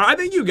with it. I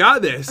think you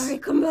got this. All right,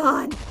 come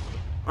on.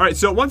 All right,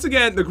 so once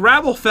again, the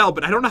gravel fell,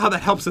 but I don't know how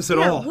that helps us at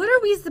all. What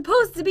are we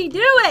supposed to be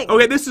doing?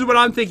 Okay, this is what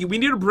I'm thinking. We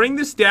need to bring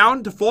this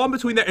down to fall in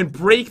between there and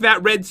break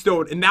that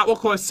redstone, and that will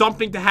cause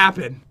something to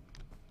happen.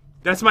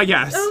 That's my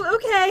guess. Oh,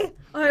 okay.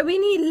 All right, we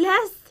need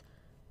less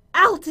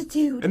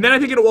altitude. And then I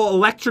think it will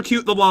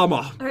electrocute the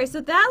llama. All right,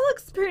 so that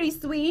looks pretty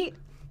sweet.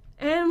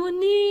 And we'll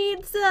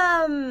need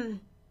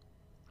some...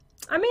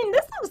 I mean,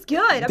 this looks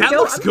good. That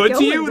looks good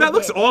to you? That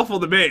looks awful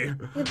to me.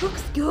 It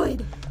looks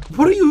good.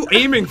 What are you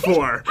aiming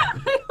for?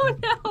 I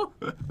don't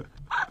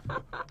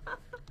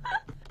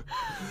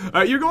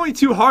know. You're going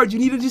too hard. You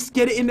need to just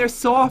get it in there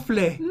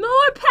softly.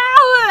 More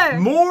power!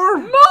 More?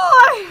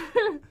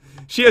 More!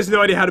 She has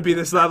no idea how to beat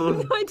this level.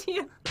 No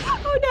idea.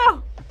 Oh,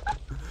 no.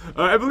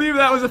 I believe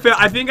that was a fail.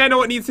 I think I know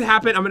what needs to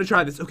happen. I'm going to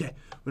try this. Okay.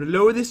 I'm going to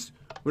lower this.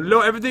 We're going to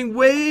lower everything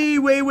way,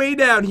 way, way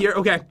down here.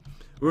 Okay.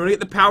 We're going to get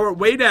the power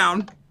way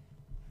down.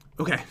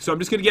 Okay. So I'm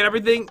just going to get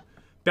everything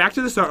back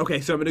to the start. Okay.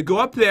 So I'm going to go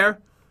up there.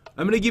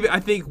 I'm going to give it, I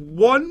think,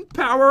 1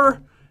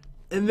 power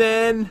and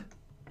then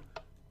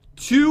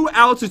 2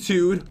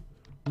 altitude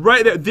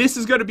right there. This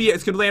is going to be it.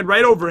 It's going to land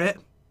right over it.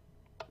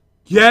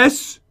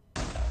 Yes.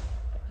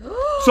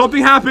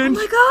 Something happened.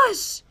 Oh my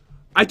gosh.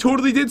 I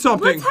totally did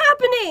something. What's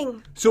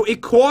happening? So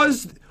it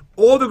caused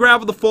all the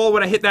gravel to fall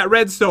when I hit that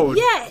redstone.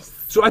 Yes.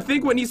 So I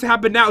think what needs to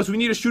happen now is we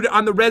need to shoot it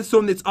on the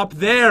redstone that's up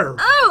there.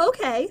 Oh,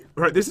 okay.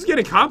 All right, this is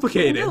getting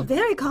complicated. No,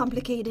 very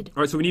complicated.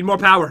 All right, so we need more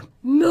power.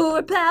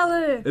 More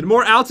power. And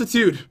more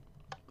altitude.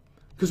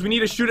 Because we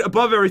need to shoot it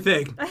above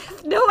everything. I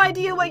have no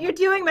idea what you're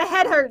doing. My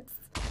head hurts.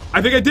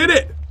 I think I did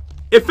it.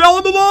 It fell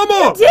in the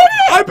llama. You did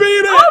it. I beat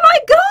it. Oh my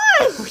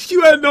gosh.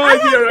 You had no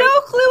idea, I had right?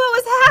 no clue what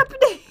was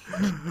happening.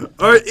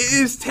 All right, it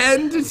is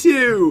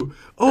 10-2.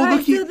 Oh, All right,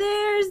 look so here.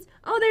 there's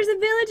Oh, there's a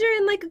villager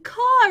in like a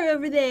car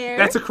over there.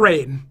 That's a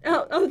crane.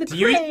 Oh, the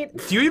crane.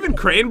 Do you even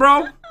crane,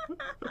 bro?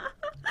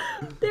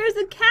 There's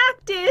a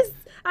cactus.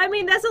 I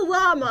mean, that's a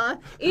llama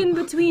in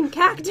between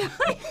cacti.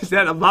 Is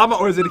that a llama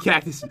or is it a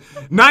cactus?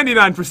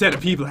 99% of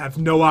people have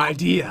no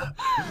idea.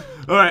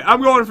 All right,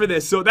 I'm going for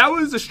this. So that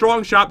was a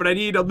strong shot, but I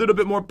need a little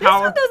bit more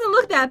power. This one doesn't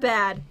look that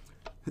bad.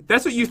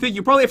 That's what you think.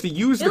 You probably have to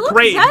use the It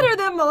crane. looks better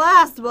than the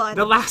last one.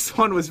 The last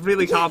one was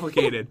really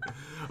complicated.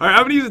 All right,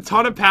 I'm gonna use a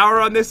ton of power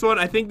on this one.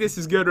 I think this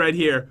is good right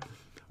here.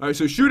 All right,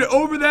 so shoot it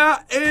over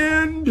that,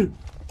 and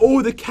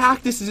oh, the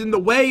cactus is in the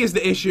way is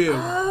the issue.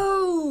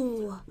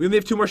 Oh. We only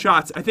have 2 more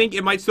shots. I think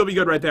it might still be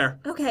good right there.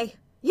 Okay.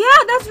 Yeah,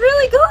 that's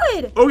really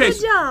good. Okay.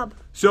 Good job.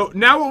 So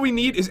now what we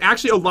need is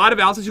actually a lot of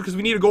altitude because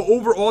we need to go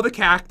over all the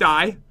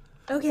cacti,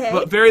 Okay.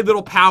 but very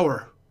little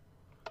power.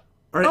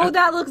 All right, Oh,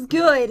 that looks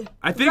good.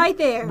 I think right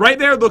there. Right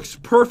there looks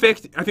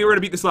perfect. I think we're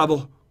gonna beat this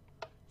level.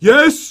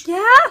 Yes.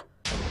 Yeah?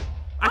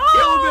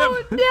 I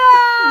killed him.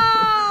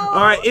 No!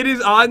 All right, it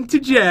is on to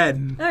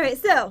Jen. All right,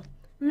 so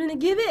I'm gonna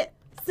give it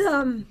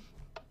some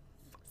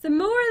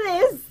more of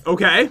this,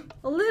 Okay.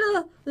 a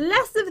little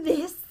less of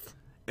this.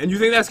 And you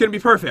think that's gonna be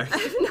perfect? I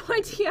have no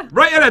idea.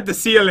 Right at the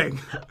ceiling.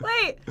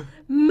 Wait,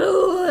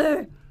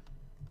 more.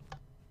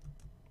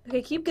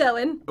 Okay, keep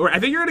going. All right, I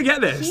think you're gonna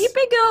get this. Keep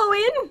it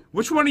going.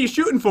 Which one are you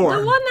shooting for?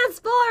 The one that's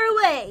far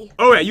away.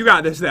 Oh yeah, you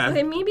got this then.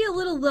 Okay, maybe a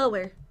little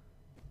lower.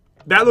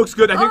 That looks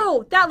good.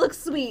 Oh, that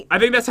looks sweet. I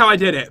think that's how I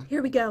did it.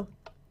 Here we go.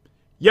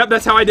 Yep,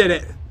 that's how I did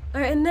it.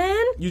 All right, and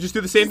then You just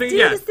do the same thing do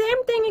again. the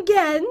same thing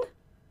again.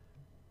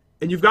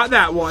 And you've got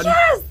that one.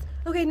 Yes.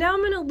 Okay, now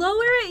I'm gonna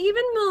lower it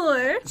even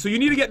more. So you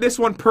need to get this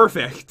one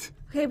perfect.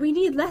 Okay, we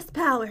need less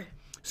power.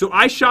 So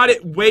I shot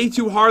it way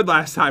too hard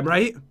last time,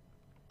 right?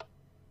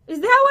 Is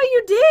that what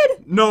you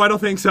did? No, I don't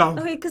think so.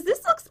 Okay, because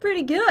this looks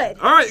pretty good.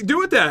 All right,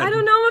 do it then. I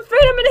don't know. I'm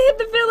afraid I'm gonna hit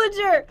the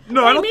villager.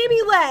 No, okay, I don't-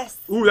 maybe less.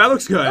 Ooh, that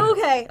looks good.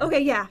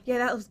 Okay, yeah,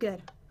 that looks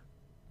good.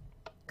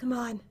 Come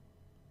on.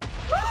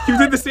 You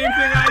did the same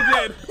thing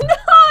I did. No,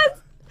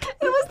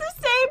 it was the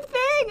same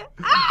thing.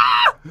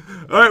 Ah!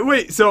 All right,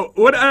 wait. So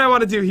what do I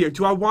want to do here?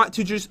 Do I want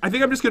to just? I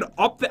think I'm just gonna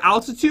up the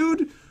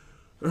altitude.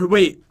 Or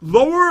wait,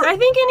 lower. I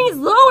think it needs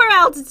lower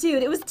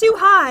altitude. It was too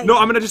high. No,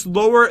 I'm gonna just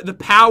lower the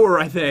power.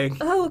 I think.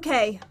 Oh,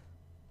 okay.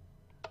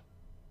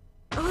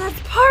 Oh, that's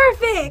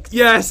perfect.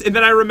 Yes, and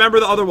then I remember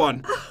the other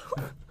one.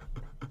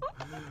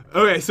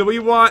 Okay, so we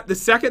want the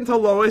second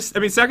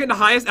to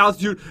highest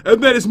altitude,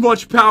 and then as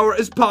much power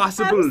as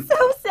possible. I'm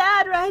so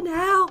sad right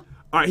now.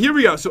 All right, here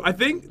we go. So I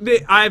think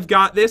that I've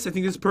got this. I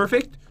think this is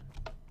perfect.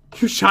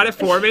 You shot it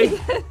for me.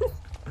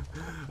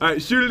 All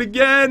right, shoot it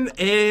again,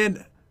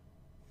 and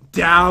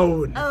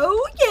down.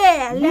 Oh,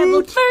 yeah. Level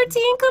Woot.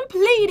 13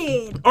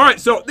 completed. All right,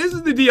 so this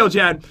is the deal,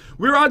 Jen.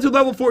 We're on to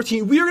level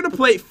 14. We are going to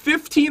play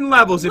 15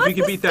 levels if we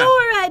can beat that.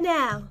 What's the score right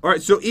now? All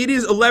right, so it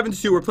is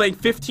 11-2. We're playing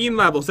 15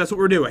 levels. That's what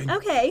we're doing.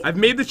 Okay. I've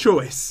made the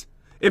choice.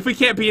 If we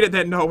can't beat it,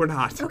 then no, we're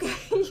not. Okay.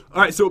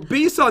 All right, so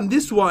based on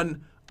this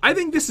one, I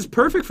think this is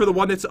perfect for the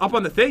one that's up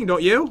on the thing,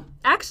 don't you?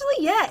 Actually,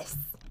 yes.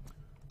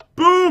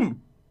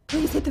 Boom!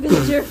 Please hit the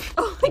villager.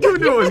 Oh my You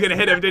god. knew it was going to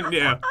hit him, didn't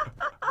you?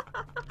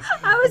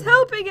 I was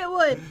hoping it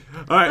would.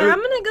 All right,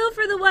 I'm gonna go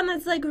for the one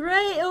that's like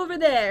right over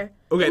there.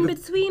 Okay, In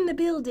between the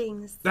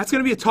buildings. that's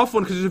going to be a tough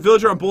one because there's a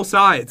villager on both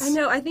sides. I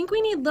know. I think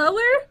we need lower.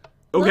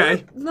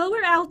 Okay.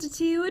 Lower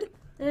altitude,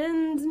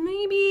 and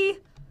maybe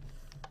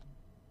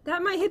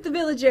that might hit the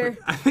villager.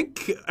 I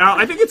think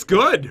it's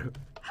good.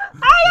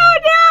 I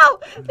don't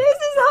know. This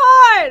is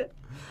hard.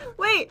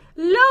 Wait,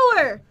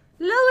 lower.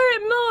 Lower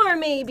it more,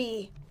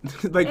 maybe.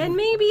 Like, And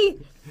maybe.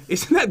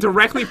 isn't that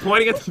directly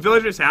pointing at the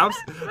villager's house?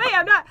 Wait,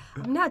 I'm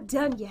not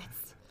done yet.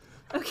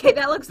 Okay,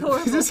 that looks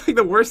horrible. This is like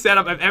the worst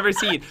setup I've ever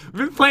seen.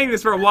 We've been playing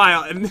this for a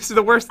while, and this is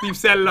the worst you've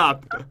set it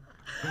up.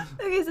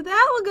 Okay, so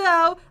that will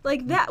go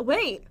like that.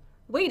 Wait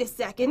a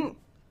second.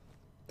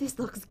 This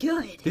looks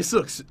good. This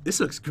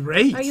looks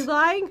great. Are you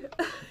lying?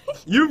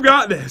 You've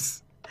got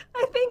this.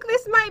 I think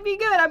this might be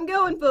good. I'm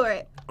going for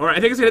it. All right,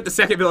 I think it's gonna hit the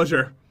second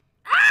villager.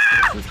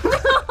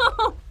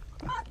 No!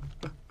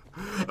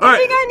 All I right.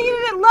 think I needed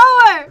it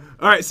lower.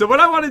 All right, so what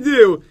I want to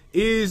do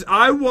is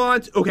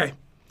okay.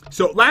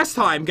 So last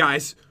time,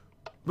 guys,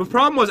 the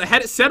problem was I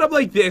had it set up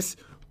like this,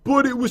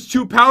 but it was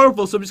too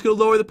powerful, so I'm just going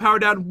to lower the power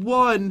down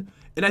 1,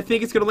 and I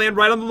think it's going to land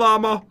right on the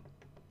llama.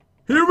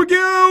 Here we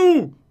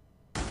go!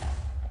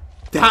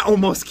 That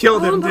almost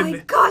killed Oh him, my didn't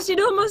it? gosh, it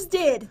almost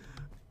did.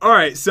 All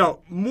right,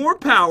 so more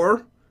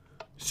power.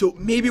 So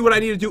maybe what I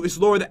need to do is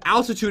lower the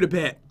altitude a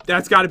bit.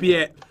 That's got to be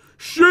it.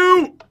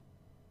 Shoot!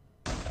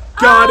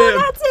 Got him.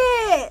 That's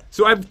it.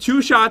 So I have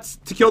 2 shots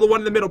to kill the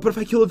one in the middle, but if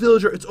I kill a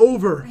villager, it's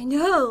over. I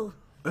know.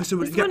 So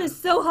This one is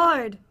so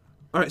hard.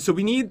 All right, so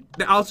we need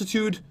the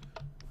altitude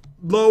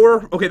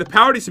lower. Okay, the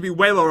power needs to be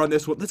way lower on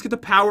this one. Let's get the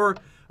power.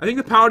 I think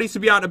the power needs to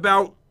be on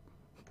about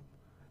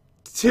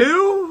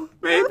 2,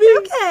 maybe?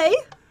 Okay.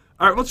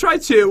 All right, we'll try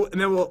 2, and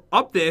then we'll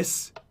up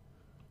this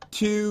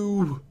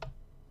to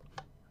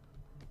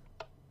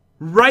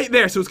right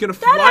there. So it's going to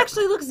That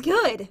actually looks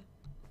good.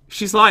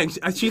 She's lying.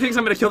 She thinks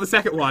I'm going to kill the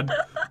second one.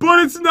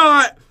 But it's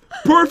not.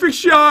 Perfect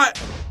shot.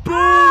 Boom.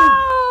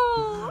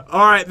 Oh!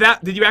 All right,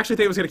 did you actually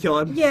think it was gonna kill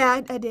him?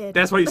 Yeah, I did.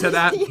 That's why you said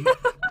that? Yeah.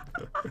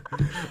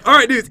 All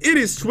right, dudes, it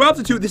is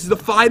 12-2. This is the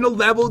final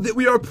level that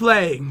we are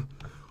playing.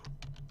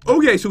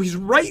 Okay, so he's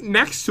right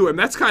next to him.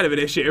 That's kind of an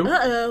issue.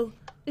 Uh-oh.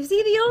 Is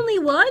he the only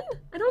one?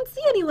 I don't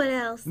see anyone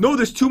else. No,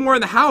 there's 2 more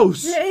in the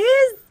house. There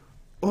is?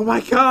 Oh my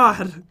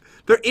god.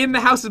 They're in the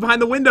houses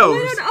behind the windows.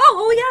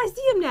 Oh, yeah, I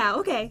see him now.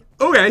 Okay.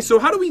 Okay, so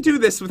how do we do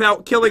this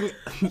without killing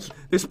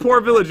this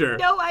poor villager?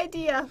 No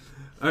idea.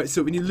 All right,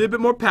 so we need a little bit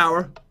more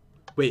power.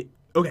 Wait,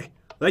 okay.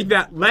 Like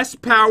that. Less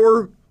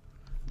power.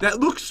 That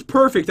looks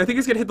perfect. I think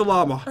it's going to hit the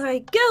llama. All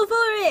right, go for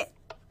it.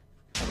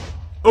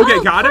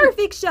 Okay, got him.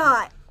 Perfect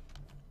shot.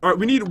 All right,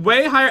 we need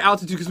way higher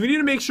altitude because we need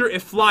to make sure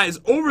it flies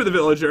over the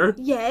villager.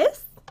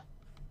 Yes.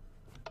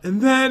 And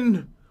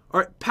then, all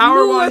right,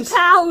 power-wise. More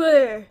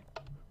power.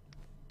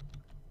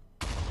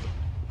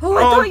 Oh,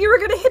 I thought you were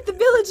going to hit the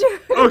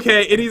villager.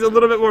 Okay, it needs a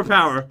little bit more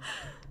power.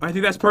 I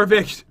think that's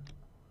perfect.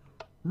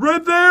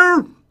 Right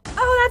there.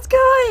 Oh, that's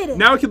good.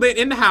 Now it can land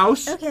in the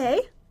house. Okay.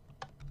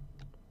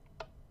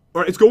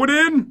 All right, it's going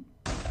in.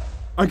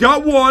 I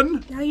got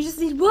one. Now you just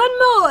need one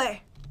more.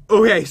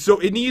 Okay, so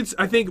it needs,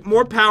 I think,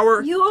 more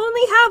power. You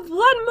only have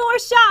one more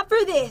shot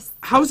for this.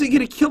 How is it going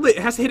to kill it?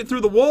 It has to hit it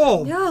through the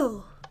wall.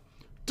 No.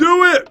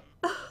 Do it.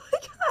 Oh my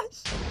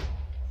gosh.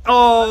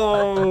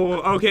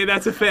 Oh, okay,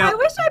 that's a fail. I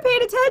wish I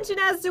paid attention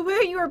as to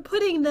where you were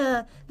putting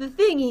the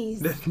thingies.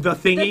 The thingies? The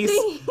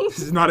thingies. This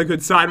is not a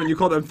good sign when you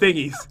call them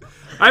thingies.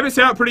 I have it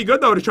set out pretty good,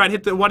 though, to try and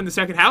hit the one in the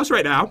second house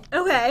right now.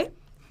 Okay.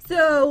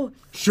 So,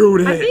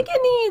 Shoot it. I think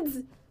it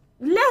needs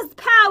less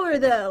power,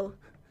 though.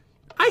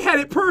 I had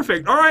it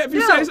perfect. All right, if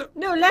you say so.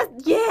 No, less.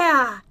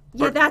 Yeah.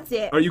 Yeah, that's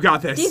it. Oh, you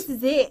got this. This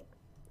is it.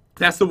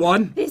 That's the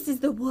one? This is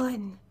the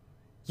one.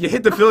 You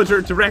hit the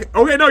villager direct.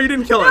 Okay, no, you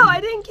didn't kill him. No,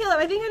 I didn't kill him.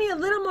 I think I need a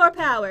little more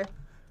power.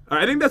 All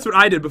right, I think that's what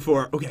I did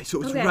before. Okay,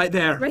 so it's right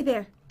there. Right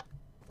there.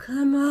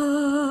 Come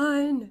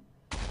on.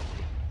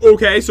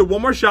 Okay, so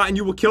one more shot and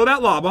you will kill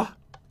that llama.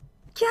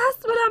 Guess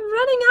what? I'm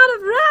running out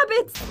of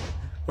rabbits.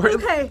 Right,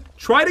 Okay.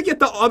 Try to get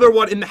the other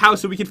one in the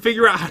house so we can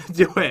figure out how to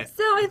do it.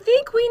 So I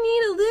think we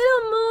need a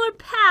little more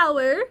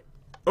power.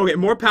 Okay,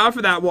 more power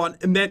for that one,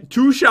 and then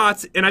 2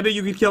 shots, and I think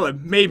you can kill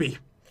him. Maybe.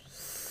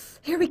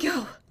 Here we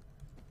go.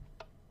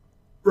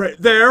 Right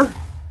there.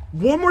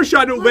 One more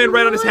shot and it'll land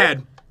right on his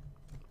head.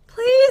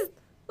 Please,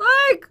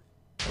 work.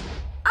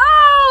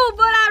 Oh,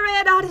 but I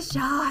ran out of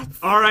shots.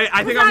 All right,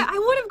 I think I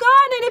would have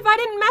gotten it if I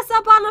didn't mess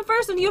up on the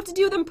first one. You have to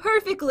do them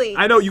perfectly.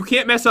 I know, you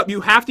can't mess up.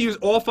 You have to use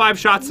all 5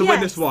 shots to win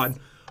this Yes. one.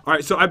 All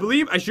right, so I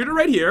believe I shoot it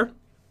right here.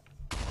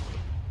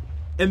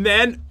 And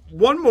then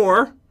one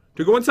more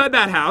to go inside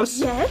that house.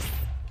 Yes.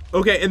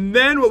 Okay, and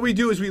then what we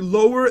do is we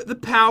lower the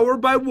power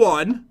by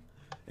 1.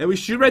 And we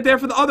shoot right there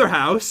for the other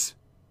house.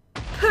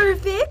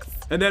 Perfect.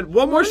 And then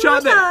one more One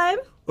shot more there. time.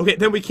 Okay,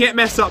 then we can't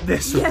mess up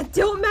this. Yeah,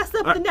 don't mess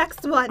up the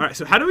next one. All right,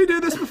 so how do we do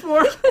this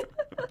before?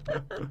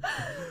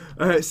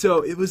 All right,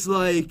 so it was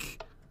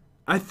like,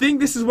 I think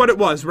this is what it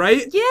was,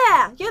 right?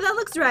 Yeah, that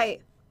looks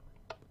right.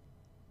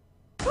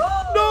 No!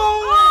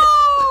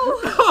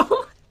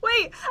 Oh!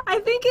 Wait, I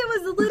think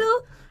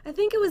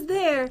it was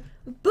there,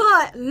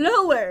 but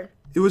lower.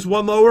 It was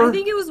one lower? I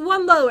think it was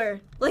one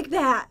lower, like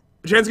that.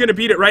 Jen's gonna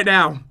beat it right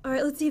now. All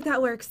right, let's see if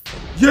that works.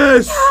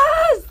 Yes!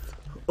 Yes!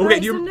 Okay,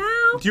 Right, do so you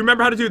now,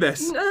 remember how to do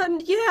this?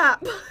 yeah.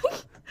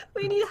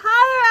 We need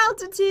higher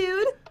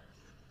altitude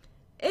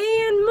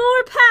and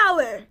more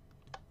power.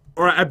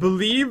 All right, I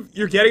believe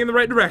you're getting in the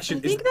right direction.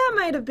 I think that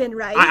might have been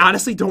right. I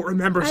honestly don't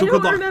remember, so I good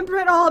don't luck. remember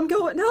at all.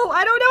 No, I don't know.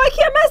 I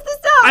can't mess this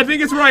up. I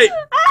think it's right.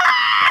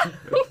 Ah!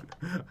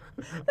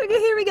 Okay,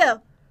 here we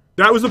go.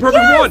 That was the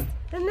perfect Yes! one.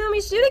 And then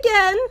we shoot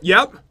again.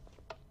 Yep.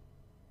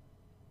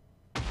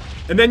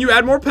 And then you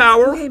add more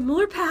power. Okay,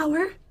 more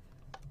power.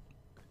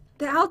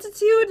 The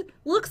altitude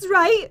looks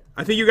right.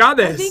 I think you got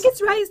this. I think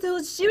it's right, so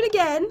let's shoot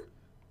again.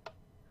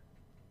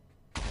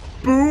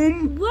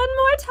 Boom. One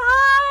more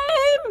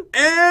time.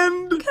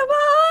 And Come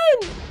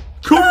on.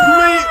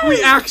 complete.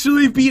 We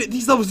actually beat it.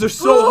 These levels are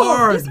so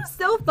hard. This was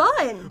so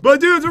fun. But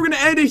dudes, we're going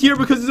to end it here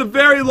because it's a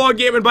very long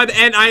game, and by the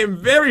end, I am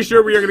very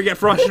sure we are going to get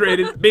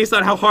frustrated based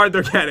on how hard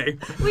they're getting.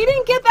 We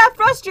didn't get that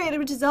frustrated,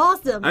 which is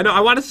awesome. I know,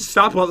 I wanted to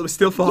stop while it was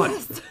still fun.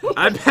 Yes.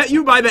 I bet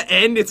you by the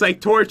end, it's like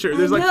torture.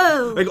 There's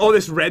know. like all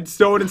this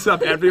redstone and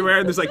stuff everywhere,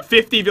 and there's like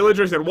 50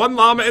 villagers and 1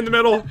 llama in the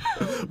middle.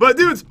 But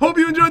dudes, hope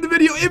you enjoyed the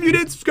video. If you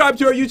did, subscribe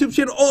to our YouTube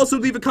channel. Also,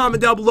 leave a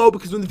comment down below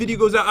because when the video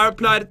goes out, I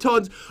reply to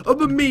tons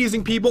of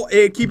amazing people.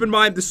 And keep in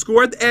mind, the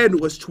score at the end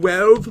was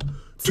 12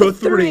 to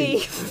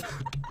 3.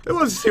 It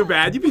wasn't too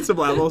bad. You beat some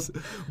levels.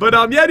 But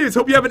yeah, dudes,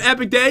 hope you have an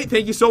epic day.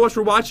 Thank you so much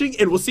for watching,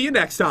 and we'll see you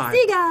next time. See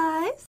you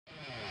guys.